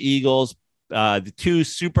go with the Eagles. The two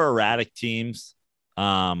super erratic teams.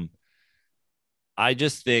 I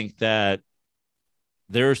just think that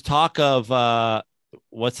there's talk of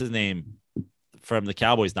what's his name from the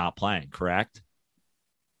Cowboys not playing, correct?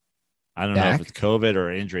 I don't know if it's COVID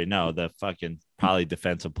or injury. No, the fucking probably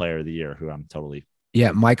defensive player of the year who I'm totally.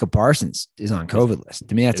 Yeah, Micah Parsons is on COVID list.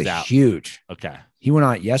 To me, that's huge. Okay. He went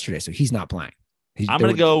out yesterday, so he's not playing. I'm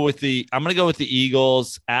gonna go with the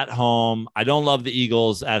Eagles at home. I don't love the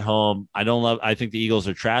Eagles at home. I think the Eagles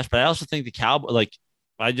are trash, but I also think the Cowboys,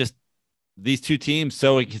 these two teams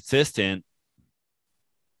so inconsistent.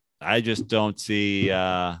 I just don't see.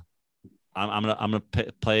 I'm gonna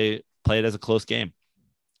play it as a close game.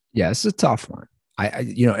 Yeah, this is a tough one. I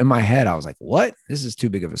in my head I was like, what? This is too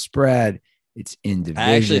big of a spread. It's in division.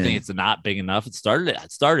 I actually think it's not big enough. It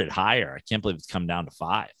started higher. I can't believe it's come down to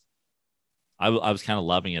 5. I was kind of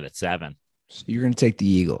loving it at 7. So you're going to take the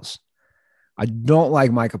Eagles. I don't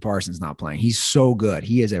like Micah Parsons not playing. He's so good.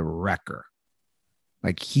 He is a wrecker.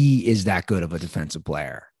 Like, he is that good of a defensive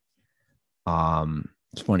player.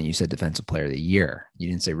 It's funny you said defensive player of the year. You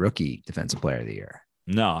didn't say rookie defensive player of the year.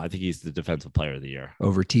 No, I think he's the defensive player of the year.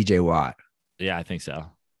 Over TJ Watt. Yeah, I think so.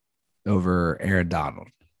 Over Aaron Donald.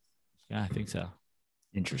 Yeah, I think so.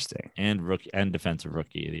 Interesting. And rookie and defensive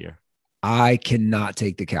rookie of the year. I cannot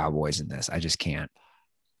take the Cowboys in this. I just can't.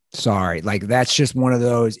 Sorry. Like, that's just one of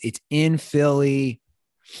those. It's in Philly.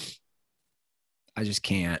 I just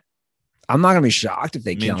can't. I'm not going to be shocked if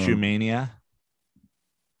they kill him. Minshew mania.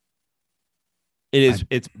 It's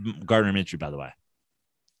Gardner Minshew, by the way.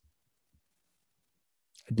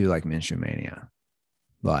 I do like Minshew mania,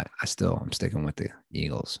 but I'm sticking with the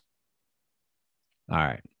Eagles. All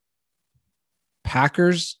right.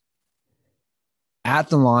 Packers at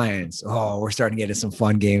the Lions. Oh, we're starting to get into some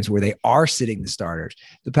fun games where they are sitting the starters.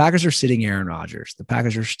 The Packers are sitting Aaron Rodgers. The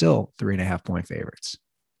Packers are still 3.5-point favorites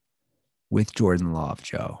with Jordan Love,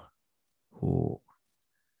 Joe. Ooh.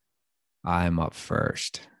 I'm up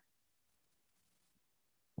first.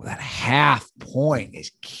 Well, that 0.5 point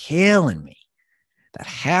is killing me. That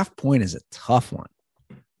 0.5 point is a tough one.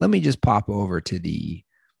 Let me just pop over to the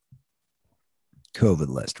COVID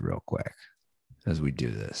list real quick as we do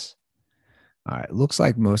this. All right. Looks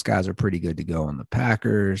like most guys are pretty good to go on the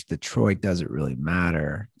Packers. Detroit doesn't really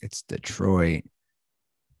matter. It's Detroit.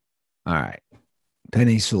 All right.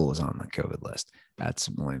 Penny Sewell is on the COVID list. That's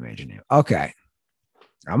the only major name. Okay.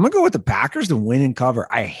 I'm going to go with the Packers to win and cover.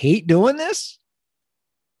 I hate doing this,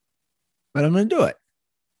 but I'm going to do it.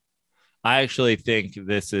 I actually think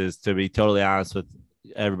this is, to be totally honest with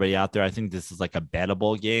everybody out there, I think this is like a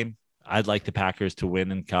bettable game. I'd like the Packers to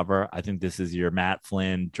win and cover. I think this is your Matt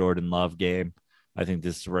Flynn, Jordan Love game. I think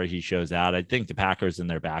this is where he shows out. I think the Packers and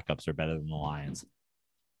their backups are better than the Lions.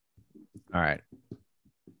 All right.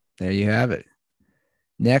 There you have it.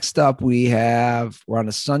 Next up, we're on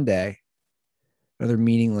a Sunday, another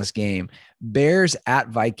meaningless game. Bears at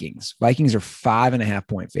Vikings. Vikings are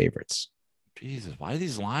 5.5-point favorites. Jesus, why are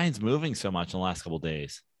these lines moving so much in the last couple of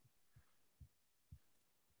days?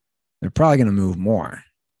 They're probably going to move more.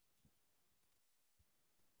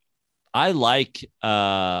 I like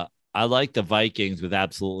the Vikings with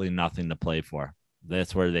absolutely nothing to play for.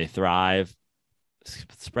 That's where they thrive.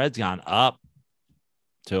 Spread's gone up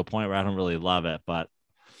to a point where I don't really love it, but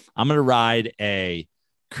I'm going to ride a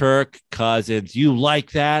Kirk Cousins. You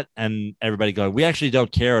like that? And everybody going, we actually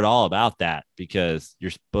don't care at all about that because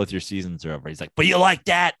both your seasons are over. He's like, but you like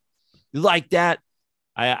that? You like that?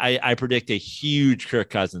 I predict a huge Kirk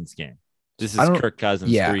Cousins game. This is Kirk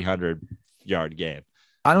Cousins' 300-yard game.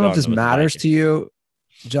 I don't know if this matters to you.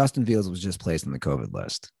 Justin Fields was just placed on the COVID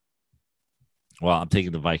list. Well, I'm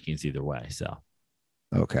taking the Vikings either way. So,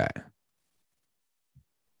 okay.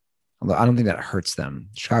 Although I don't think that hurts them.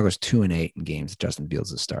 Chicago's 2-8 in games that Justin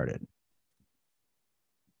Fields has started.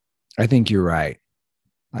 I think you're right.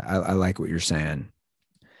 I like what you're saying.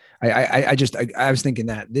 I was thinking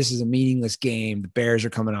that this is a meaningless game. The Bears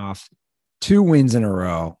are coming off 2 wins in a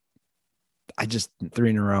row. 3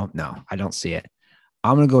 in a row. No, I don't see it.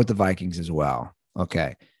 I'm going to go with the Vikings as well.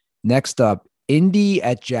 Okay. Next up, Indy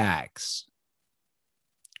at Jags.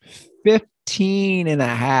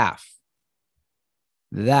 15.5.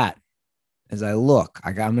 That, as I look,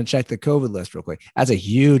 I'm going to check the COVID list real quick. That's a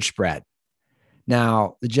huge spread.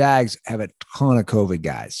 Now, the Jags have a ton of COVID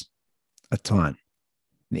guys. A ton.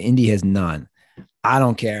 The Indy has none. I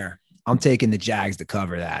don't care. I'm taking the Jags to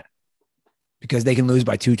cover that because they can lose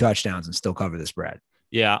by 2 touchdowns and still cover the spread.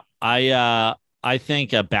 Yeah, I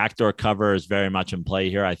think a backdoor cover is very much in play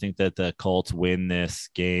here. I think that the Colts win this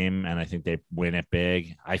game, and I think they win it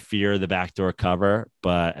big. I fear the backdoor cover,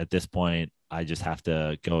 but at this point, I just have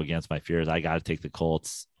to go against my fears. I got to take the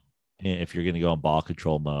Colts. If you're going to go in ball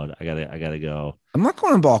control mode, I gotta go. I'm not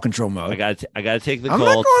going in ball control mode. I got to take the Colts. I'm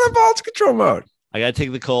not going in ball control mode. I got to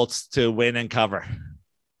take the Colts to win and cover.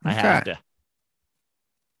 I have to.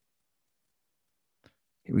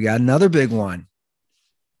 We got another big one.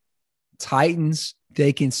 Titans,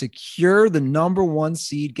 they can secure the number 1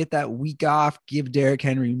 seed, get that week off, give Derrick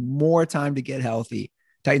Henry more time to get healthy.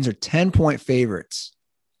 Titans are 10-point favorites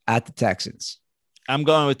at the Texans. I'm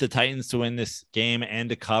going with the Titans to win this game and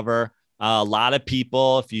to cover. A lot of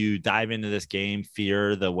people, if you dive into this game,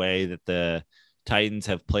 fear the way that the Titans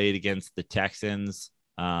have played against the Texans.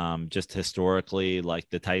 Just historically, like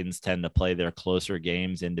the Titans tend to play their closer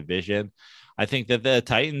games in division. I think that the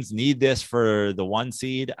Titans need this for the 1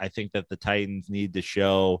 seed. I think that the Titans need to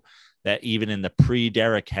show that even in the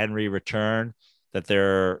pre-Derrick Henry return, that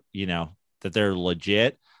they're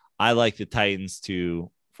legit. I like the Titans in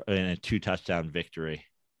a 2-touchdown victory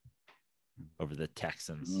over the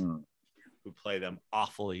Texans, who play them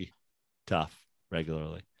awfully tough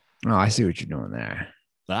regularly. Oh, I see what you're doing there.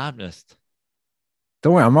 I'm just.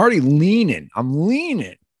 Don't worry, I'm already leaning. I'm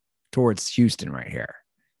leaning towards Houston right here.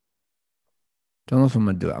 Don't know if I'm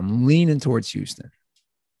going to do it. I'm leaning towards Houston.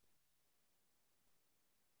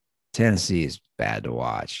 Tennessee is bad to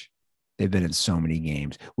watch. They've been in so many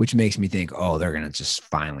games, which makes me think, oh, they're going to just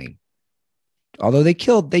finally. Although they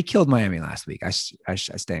killed Miami last week. I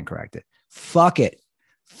stand corrected. Fuck it.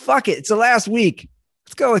 It's the last week.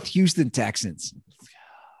 Let's go with Houston Texans.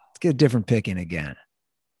 Let's get a different pick in again.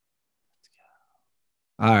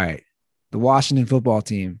 All right. The Washington football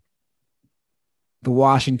team. The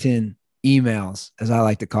Washington emails, as I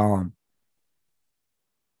like to call them,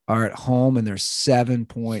 are at home and they're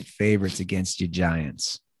 7-point favorites against you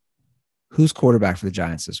Giants. Who's quarterback for the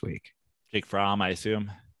Giants this week? Jake Fromm, I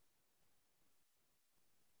assume.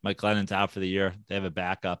 Mike Glennon's out for the year. They have a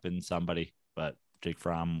backup in somebody, but Jake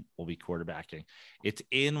Fromm will be quarterbacking. It's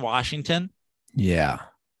in Washington. Yeah.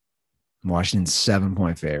 Washington's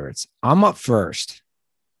 7-point favorites. I'm up first.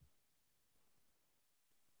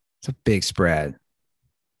 It's a big spread.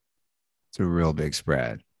 It's a real big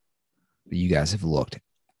spread. But you guys have looked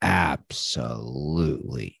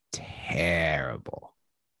absolutely terrible.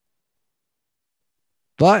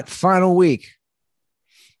 But final week,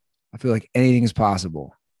 I feel like anything is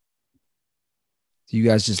possible. Do you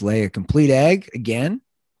guys just lay a complete egg again?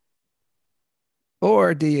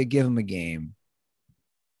 Or do you give them a game?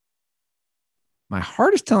 My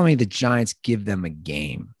heart is telling me the Giants give them a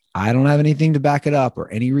game. I don't have anything to back it up or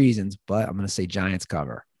any reasons, but I'm going to say Giants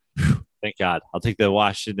cover. Thank God. I'll take the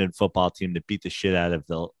Washington football team to beat the shit out of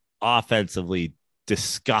the offensively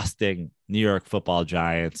disgusting New York football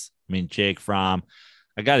Giants. I mean, Jake Fromm,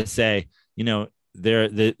 I got to say,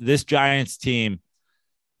 this Giants team,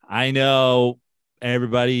 I know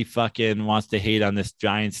everybody fucking wants to hate on this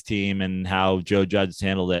Giants team and how Joe Judge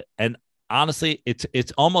handled it. And honestly,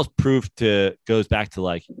 it's almost goes back to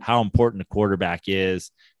like how important a quarterback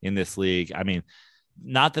is in this league. I mean,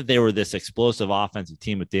 not that they were this explosive offensive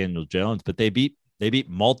team with Daniel Jones, but they beat They beat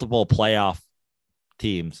multiple playoff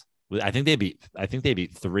teams. I think they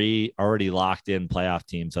beat 3 already locked in playoff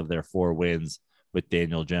teams of their 4 wins with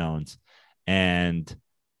Daniel Jones. And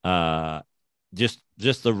just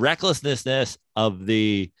the recklessness of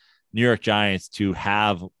the New York Giants to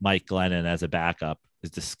have Mike Glennon as a backup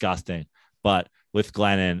is disgusting. But with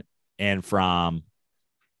Glennon and Fromm,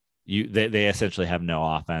 they essentially have no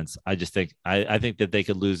offense. I just think I think that they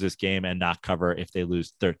could lose this game and not cover if they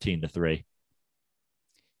lose 13-3.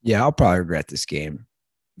 Yeah, I'll probably regret this game.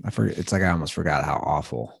 I forget. It's like I almost forgot how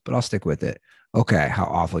awful, but I'll stick with it. Okay, how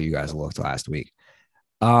awful you guys looked last week.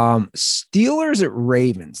 Steelers at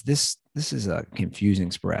Ravens. This is a confusing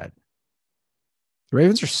spread. The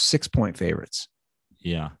Ravens are 6-point favorites.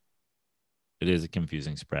 Yeah, it is a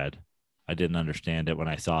confusing spread. I didn't understand it when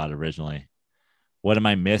I saw it originally. What am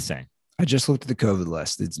I missing? I just looked at the COVID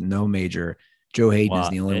list. It's no major. Joe Hayden is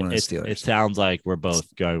the only one of the Steelers. It sounds like we're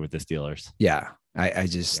both going with the Steelers. Yeah. I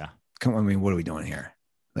just come on. I mean, what are we doing here?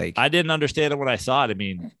 Like, I didn't understand it when I saw it. I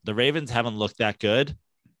mean, the Ravens haven't looked that good.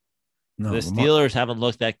 No, the Steelers haven't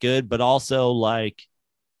looked that good, but also like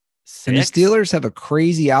 6. And the Steelers have a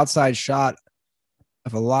crazy outside shot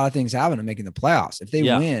of a lot of things happening to making the playoffs. If they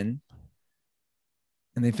win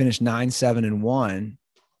and they finish 9-7-1,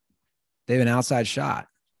 they have an outside shot.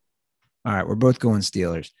 All right, we're both going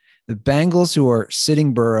Steelers. The Bengals, who are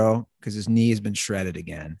sitting Burrow because his knee has been shredded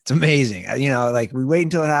again. It's amazing. You know, like we wait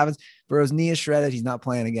until it happens. Burrow's knee is shredded. He's not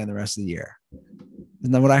playing again the rest of the year.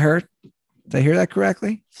 Isn't that what I heard? Did I hear that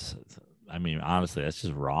correctly? I mean, honestly, that's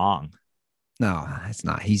just wrong. No, it's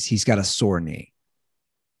not. He's got a sore knee,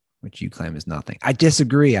 which you claim is nothing. I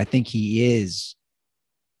disagree. I think he is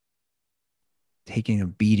taking a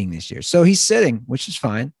beating this year. So he's sitting, which is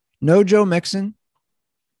fine. No Joe Mixon.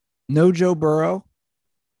 No Joe Burrow.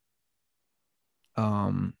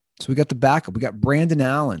 So we got the backup. We got Brandon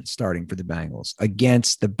Allen starting for the Bengals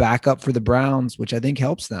against the backup for the Browns, which I think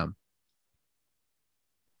helps them.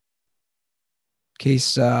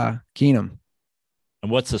 Case Keenum.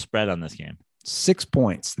 And what's the spread on this game? 6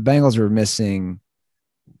 points. The Bengals are missing.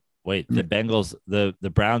 Wait, the Bengals, the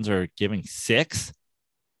Browns are giving 6?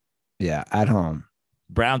 Yeah, at home.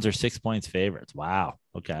 Browns are 6 points favorites. Wow.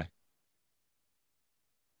 Okay.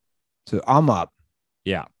 So I'm up.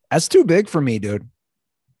 Yeah. That's too big for me, dude.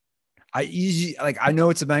 I know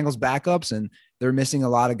it's the Bengals backups and they're missing a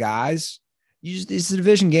lot of guys. It's a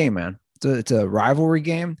division game, man. It's a rivalry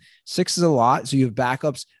game. 6 is a lot. So you have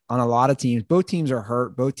backups on a lot of teams. Both teams are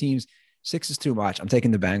hurt. Both teams. 6 is too much. I'm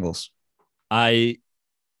taking the Bengals. I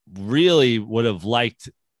really would have liked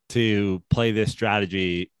to play this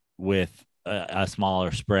strategy with a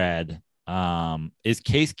smaller spread. Is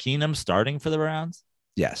Case Keenum starting for the Browns?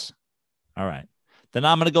 Yes. All right. Then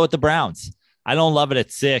I'm going to go with the Browns. I don't love it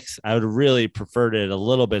at 6. I would really preferred it a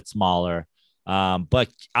little bit smaller. But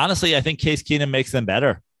honestly, I think Case Keenum makes them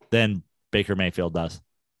better than Baker Mayfield does.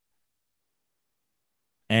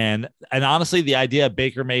 And honestly, the idea of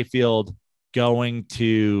Baker Mayfield going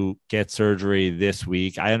to get surgery this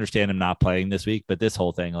week, I understand him not playing this week, but this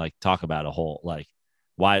whole thing, like, talk about a whole, like,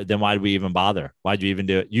 why did we even bother? Why'd you even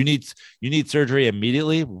do it? You need surgery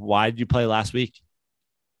immediately. Why did you play last week?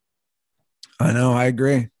 I know. I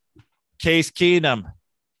agree. Case Keenum,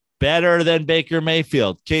 better than Baker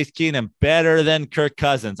Mayfield. Case Keenum, better than Kirk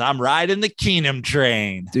Cousins. I'm riding the Keenum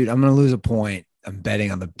train. Dude, I'm going to lose a point. I'm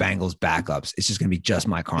betting on the Bengals backups. It's just going to be just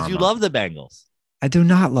my karma. You love the Bengals. I do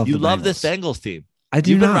not love you the Bengals. You love this Bengals team. I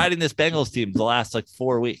do You've not. been riding this Bengals team the last,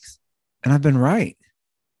 4 weeks. And I've been right.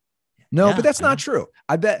 No, yeah, but that's not true.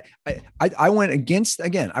 I bet I went against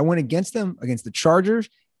them against the Chargers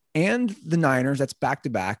and the Niners. That's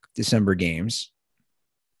back-to-back December games.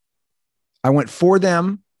 I went for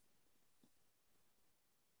them.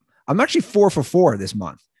 I'm actually 4 for 4 this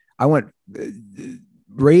month. I went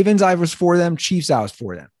Ravens. I was for them. Chiefs. I was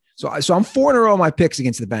for them. So I'm 4 in a row on my picks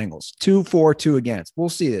against the Bengals. 2 for, 2 against. We'll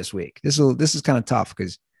see this week. This is kind of tough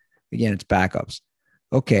because, again, it's backups.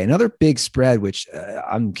 Okay, another big spread, which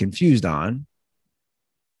I'm confused on,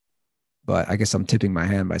 but I guess I'm tipping my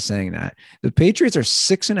hand by saying that. The Patriots are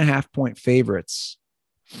 6.5-point favorites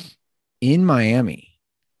in Miami.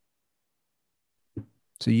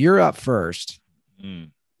 So you're up first.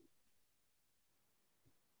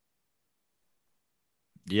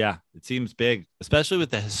 Yeah, it seems big, especially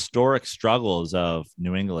with the historic struggles of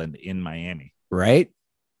New England in Miami. Right?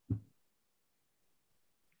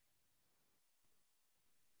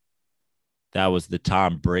 That was the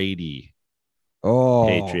Tom Brady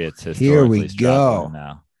Patriots. Patriots Here we go.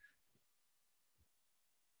 Now.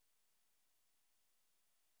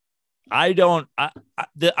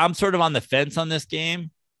 I'm sort of on the fence on this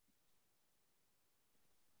game.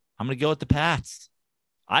 I'm going to go with the Pats.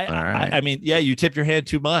 I, All right. I mean, yeah, you tip your hand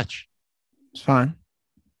too much. It's fine.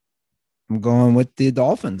 I'm going with the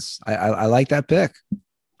Dolphins. I like that pick.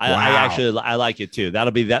 I like it too.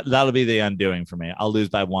 That'll be the undoing for me. I'll lose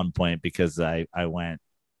by 1 point because I went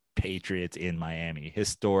Patriots in Miami.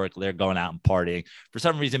 Historically, they're going out and partying. For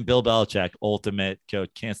some reason, Bill Belichick, ultimate coach,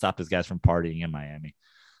 can't stop his guys from partying in Miami.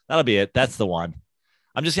 That'll be it. That's the one.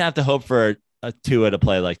 I'm just gonna have to hope for a Tua to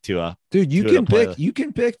play like Tua. Dude, you can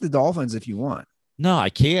pick the Dolphins if you want. No, I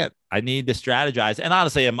can't. I need to strategize. And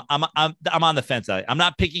honestly, I'm on the fence. I'm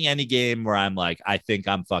not picking any game where I'm like, I think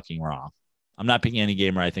I'm fucking wrong. I'm not picking any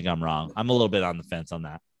game where I think I'm wrong. I'm a little bit on the fence on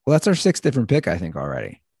that. Well, that's our 6th different pick, I think,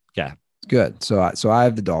 already. Yeah. Good. So I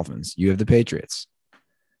have the Dolphins. You have the Patriots.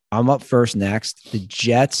 I'm up first next. The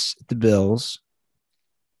Jets, the Bills,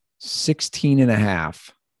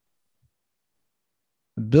 16.5.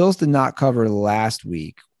 The Bills did not cover last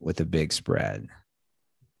week with a big spread.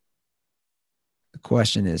 The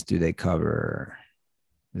question is, do they cover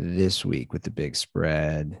this week with the big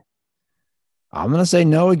spread? I'm going to say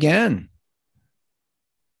no again.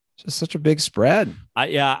 Just such a big spread.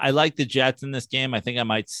 I like the Jets in this game. I think I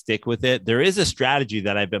might stick with it. There is a strategy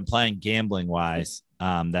that I've been playing gambling wise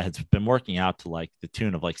that has been working out to like the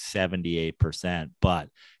tune of like 78%, but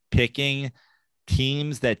picking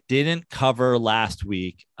teams that didn't cover last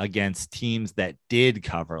week against teams that did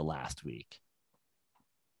cover last week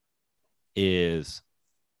is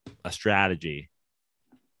a strategy.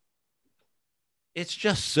 It's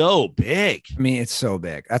just so big. I mean, it's so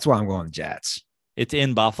big. That's why I'm going Jets. It's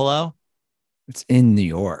in Buffalo. It's in New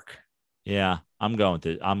York. Yeah, I'm going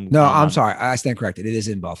to. I'm sorry. I stand corrected. It is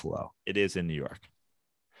in Buffalo. It is in New York.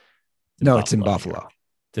 It's in Buffalo.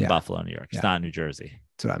 It's in Buffalo, New York. It's not New Jersey.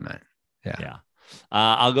 That's what I meant. Yeah.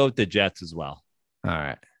 I'll go with the Jets as well. All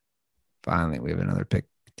right. Finally, we have another pick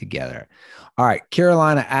together. All right.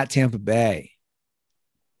 Carolina at Tampa Bay.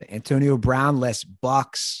 The Antonio Brown-less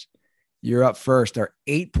Bucks. You're up first. They're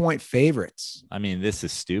 8-point favorites. I mean, this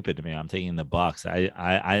is stupid to me. I'm taking the Bucks.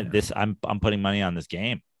 I'm putting money on this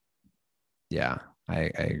game. Yeah,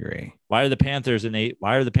 I agree. Why are the Panthers an 8?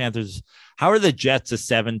 Why are the Panthers? How are the Jets a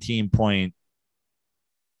 17-point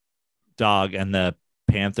dog and the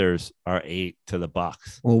Panthers are 8 to the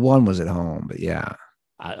Bucks? Well, one was at home, but yeah.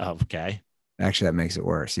 Okay. Actually, that makes it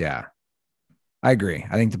worse. Yeah, I agree.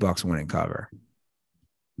 I think the Bucks win and cover.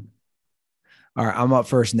 All right, I'm up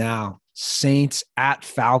first now. Saints at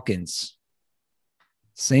Falcons.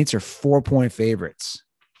 Saints are 4-point favorites.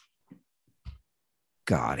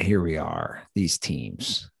 God, here we are. These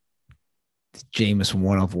teams. Jameis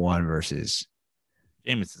 1-of-1 versus.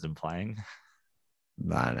 Jameis isn't playing.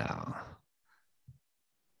 I know.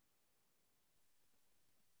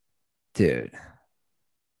 Dude.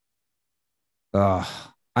 I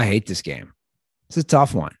hate this game. It's a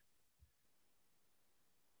tough one.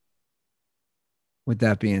 With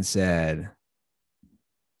that being said,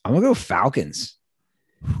 I'm going to go Falcons.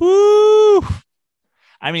 Woo!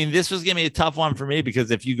 I mean, this was going to be a tough one for me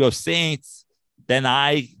because if you go Saints, then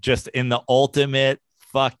I just in the ultimate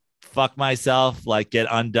fuck myself, like get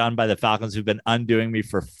undone by the Falcons who've been undoing me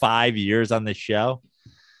for 5 years on this show.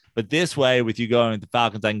 But this way, with you going with the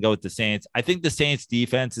Falcons, I can go with the Saints. I think the Saints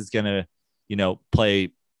defense is going to,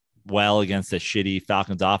 play well against a shitty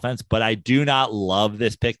Falcons offense, but I do not love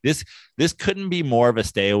this pick. This couldn't be more of a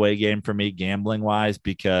stay away game for me gambling wise,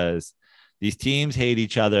 because these teams hate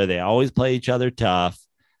each other. They always play each other tough.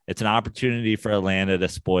 It's an opportunity for Atlanta to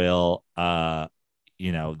spoil,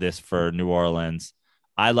 this for New Orleans.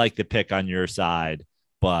 I like the pick on your side,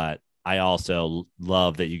 but I also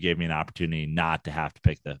love that you gave me an opportunity not to have to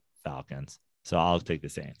pick the Falcons. So I'll take the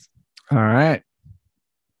Saints. All right.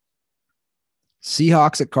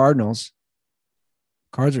 Seahawks at Cardinals.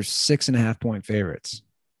 Cards are 6.5-point favorites.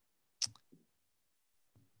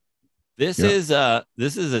 This is a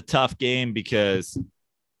tough game because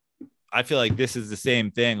I feel like this is the same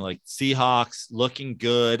thing. Like Seahawks looking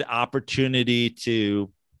good, opportunity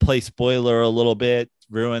to play spoiler a little bit,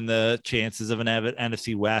 ruin the chances of an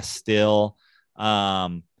NFC West still.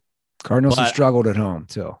 Cardinals have struggled at home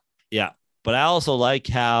too. Yeah, but I also like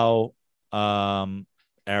how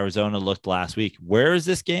Arizona looked last week. Where is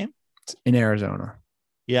this game? It's in Arizona.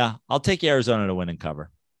 Yeah, I'll take Arizona to win and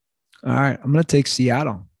cover. All right, I'm going to take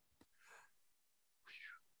Seattle.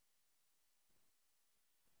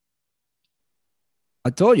 I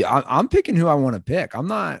told you, I'm picking who I want to pick. I'm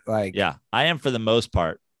not like. Yeah, I am for the most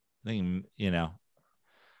part. I think,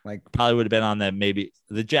 like probably would have been on that. Maybe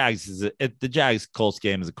the Jags the Jags Colts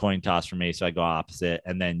game is a coin toss for me. So I go opposite,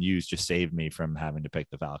 and then you just saved me from having to pick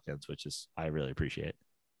the Falcons, which is, I really appreciate.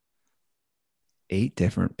 8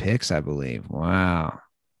 different picks, I believe. Wow.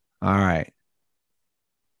 All right.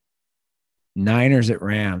 Niners at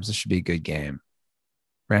Rams. This should be a good game.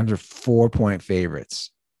 Rams are 4-point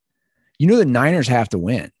favorites. You know the Niners have to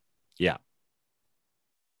win. Yeah.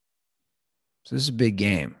 So this is a big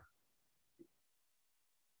game.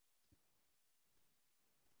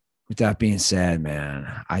 With that being said,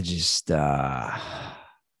 man, I just am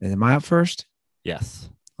I up first? Yes.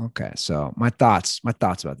 Okay. So my thoughts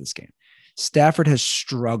about this game. Stafford has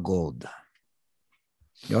struggled.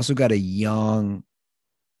 You also got a young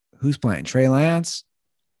who's playing? Trey Lance?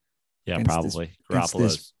 Yeah, probably.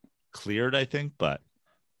 Garoppolo's cleared, I think, but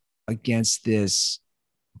against this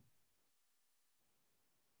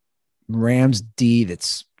Rams D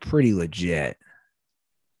that's pretty legit.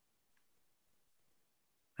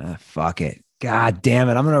 Fuck it. God damn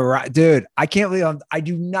it. I'm going to ride. Dude, I can't believe I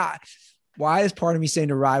do not. Why is part of me saying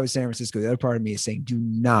to ride with San Francisco? The other part of me is saying, do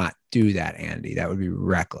not do that, Andy. That would be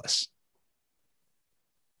reckless.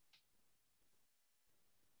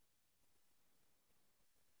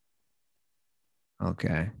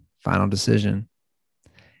 Okay. Final decision.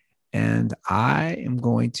 And I am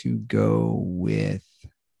going to go with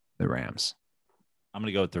the Rams. I'm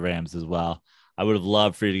going to go with the Rams as well. I would have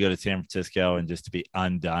loved for you to go to San Francisco and just to be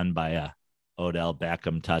undone by a Odell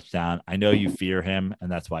Beckham touchdown. I know you fear him, and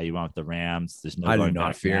that's why you went with the Rams. There's no going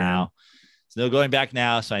back now. There's no going back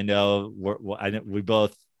now. So I know we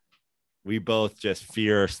both just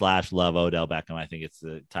fear / love Odell Beckham. I think it's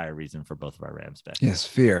the entire reason for both of our Rams bets. Yes,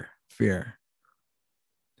 fear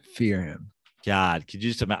him. God, could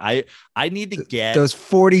you just imagine? I need to get those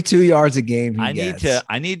 42 yards a game. I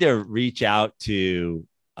need to reach out to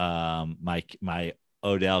my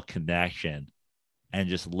Odell connection and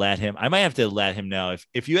just let him. I might have to let him know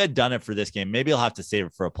if you had done it for this game. Maybe I'll have to save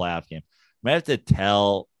it for a playoff game. I might have to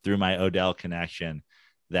tell through my Odell connection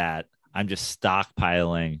that I'm just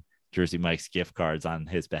stockpiling Jersey Mike's gift cards on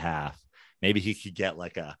his behalf. Maybe he could get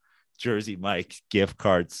like a Jersey Mike's gift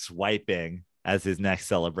card swiping as his next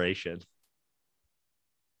celebration.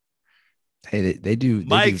 Hey, they do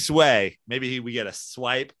Mike's way. Maybe we get a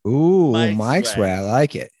swipe. Ooh, Mike's way. I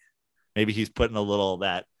like it. Maybe he's putting a little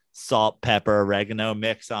that salt, pepper, oregano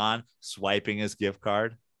mix on, swiping his gift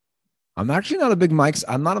card. I'm actually not a big Mike's.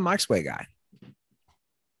 I'm not a Mike's way guy.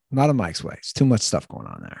 Not a Mike's way. It's too much stuff going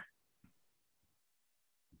on there.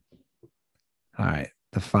 All right.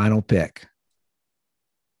 The final pick.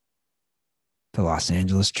 The Los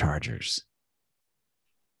Angeles Chargers.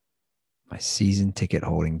 My season ticket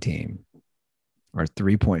holding team are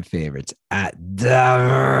 3-point favorites at the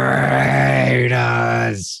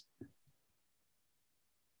Raiders.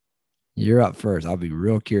 You're up first. I'll be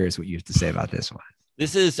real curious what you have to say about this one.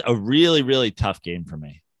 This is a really, really tough game for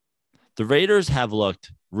me. The Raiders have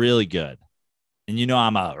looked really good. And you know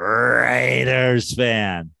I'm a Raiders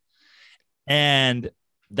fan. And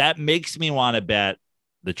that makes me want to bet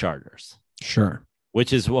the Chargers. Sure.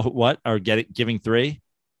 Which is what are giving 3?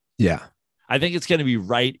 Yeah. I think it's going to be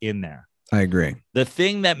right in there. I agree. The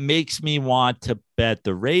thing that makes me want to bet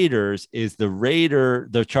the Raiders is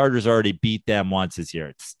the Chargers already beat them once this year.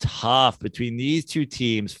 It's tough between these two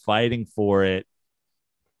teams fighting for it.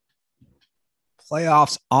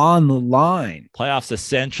 Playoffs on the line. Playoffs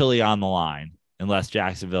essentially on the line, unless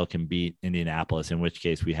Jacksonville can beat Indianapolis, in which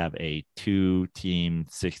case we have a 2-team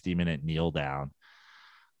 60-minute kneel down.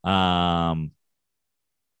 I'm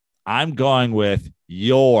going with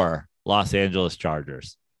your Los Angeles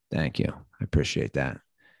Chargers. Thank you. I appreciate that.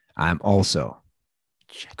 I'm also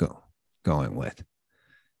going with.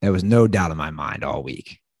 There was no doubt in my mind all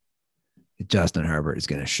week that Justin Herbert is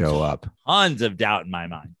going to show up. Tons of doubt in my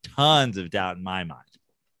mind.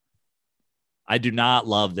 I do not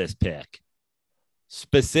love this pick.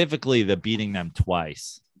 Specifically, the beating them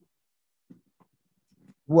twice.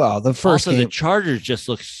 Well, the first also, game, the Chargers just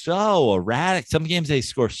look so erratic. Some games they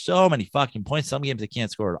score so many fucking points. Some games they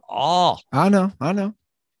can't score at all. I know.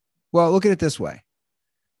 Well, look at it this way.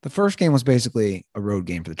 The first game was basically a road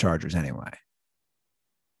game for the Chargers anyway.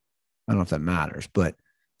 I don't know if that matters, but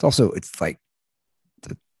it's like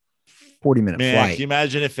the 40-minute flight. Can you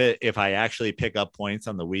imagine if I actually pick up points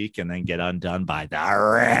on the week and then get undone by the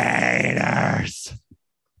Raiders?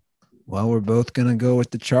 Well, we're both going to go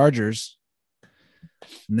with the Chargers.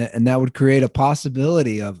 And that would create a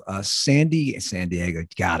possibility of San Diego.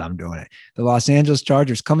 God, I'm doing it. The Los Angeles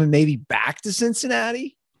Chargers coming maybe back to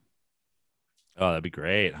Cincinnati. Oh, that'd be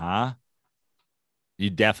great, huh?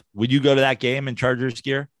 Would you go to that game in Chargers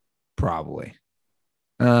gear? Probably.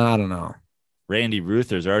 I don't know. Randy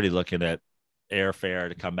Ruther's already looking at airfare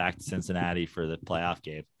to come back to Cincinnati for the playoff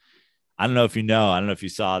game. I don't know if you know. I don't know if you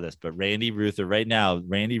saw this, but Randy Ruther right now,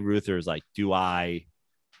 Randy Ruther is like, do I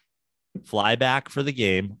fly back for the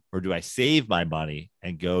game, or do I save my money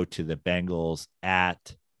and go to the Bengals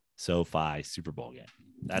at SoFi Super Bowl game?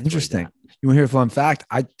 That's interesting. You want to hear a fun fact?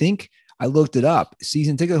 I think I looked it up.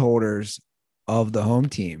 Season ticket holders of the home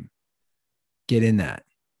team get in that.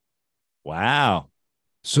 Wow.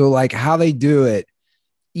 So like how they do it,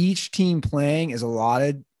 each team playing is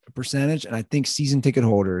allotted a percentage. And I think season ticket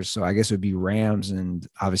holders, so I guess it would be Rams, and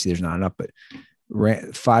obviously there's not enough, but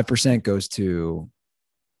 5% goes to,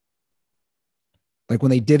 like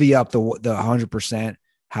when they divvy up the 100%,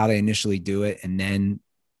 how they initially do it, and then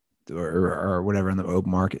or whatever in the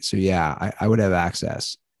open market. So yeah, I would have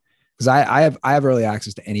access because I have early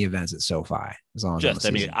access to any events at SoFi as long as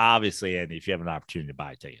I mean, obviously, Andy, if you have an opportunity to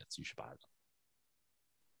buy tickets, you should buy them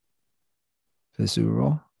for the Super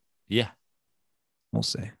Bowl. Yeah, we'll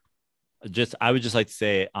see. I would just like to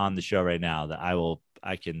say on the show right now that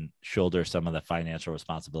I can shoulder some of the financial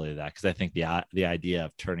responsibility of that, because I think the idea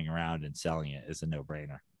of turning around and selling it is a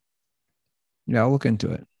no-brainer. Yeah, I'll look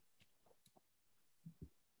into it.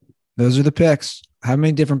 Those are the picks. How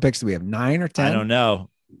many different picks do we have? 9 or 10? I don't know.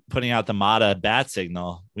 Putting out the Mata bat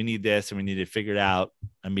signal. We need this, and we need to figure it out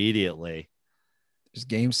immediately. There's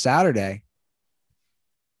game Saturday.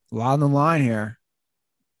 A lot on the line here.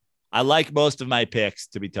 I like most of my picks,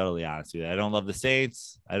 to be totally honest with you. I don't love the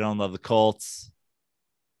Saints. I don't love the Colts.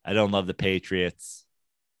 I don't love the Patriots.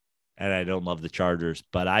 And I don't love the Chargers.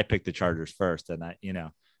 But I picked the Chargers first, and I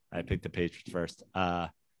picked the Patriots first. So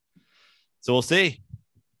we'll see.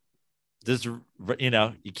 This, you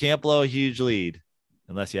can't blow a huge lead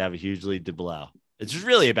unless you have a huge lead to blow. It's just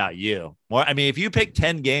really about you. If you pick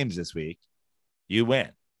 10 games this week, you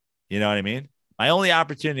win. You know what I mean? My only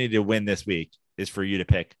opportunity to win this week is for you to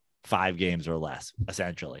pick 5 games or less,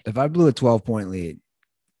 essentially. If I blew a 12-point lead,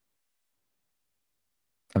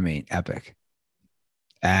 epic.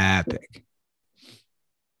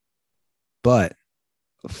 But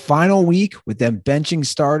final week with them benching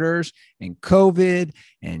starters and COVID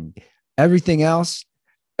and everything else,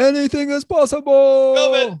 anything is possible.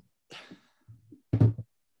 COVID.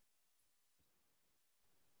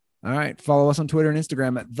 All right. Follow us on Twitter and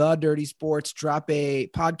Instagram at The Dirty Sports. Drop a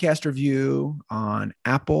podcast review on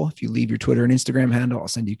Apple. If you leave your Twitter and Instagram handle, I'll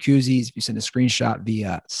send you koozies. If you send a screenshot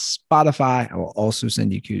via Spotify, I will also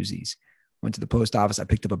send you koozies. Went to the post office. I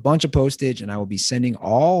picked up a bunch of postage, and I will be sending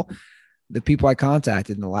all the people I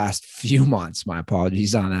contacted in the last few months, my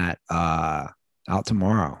apologies on that, out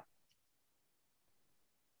tomorrow.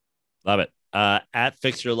 Love it. At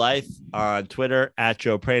Fix Your Life on Twitter, at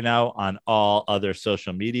Joe Prano on all other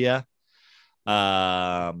social media.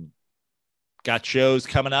 Got shows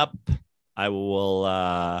coming up. I will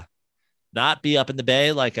not be up in the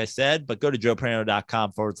Bay, like I said, but go to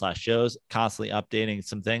joeprano.com/shows. Constantly updating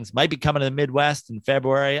some things. Might be coming to the Midwest in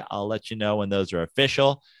February. I'll let you know when those are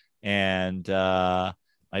official. And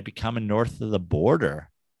might be coming north of the border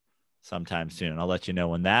sometime soon. I'll let you know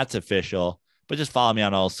when that's official. But just follow me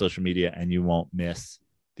on all social media and you won't miss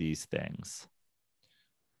these things.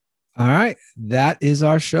 All right. That is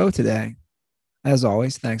our show today. As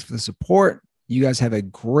always, thanks for the support. You guys have a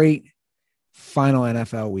great final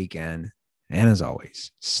NFL weekend. And as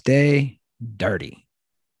always, stay dirty.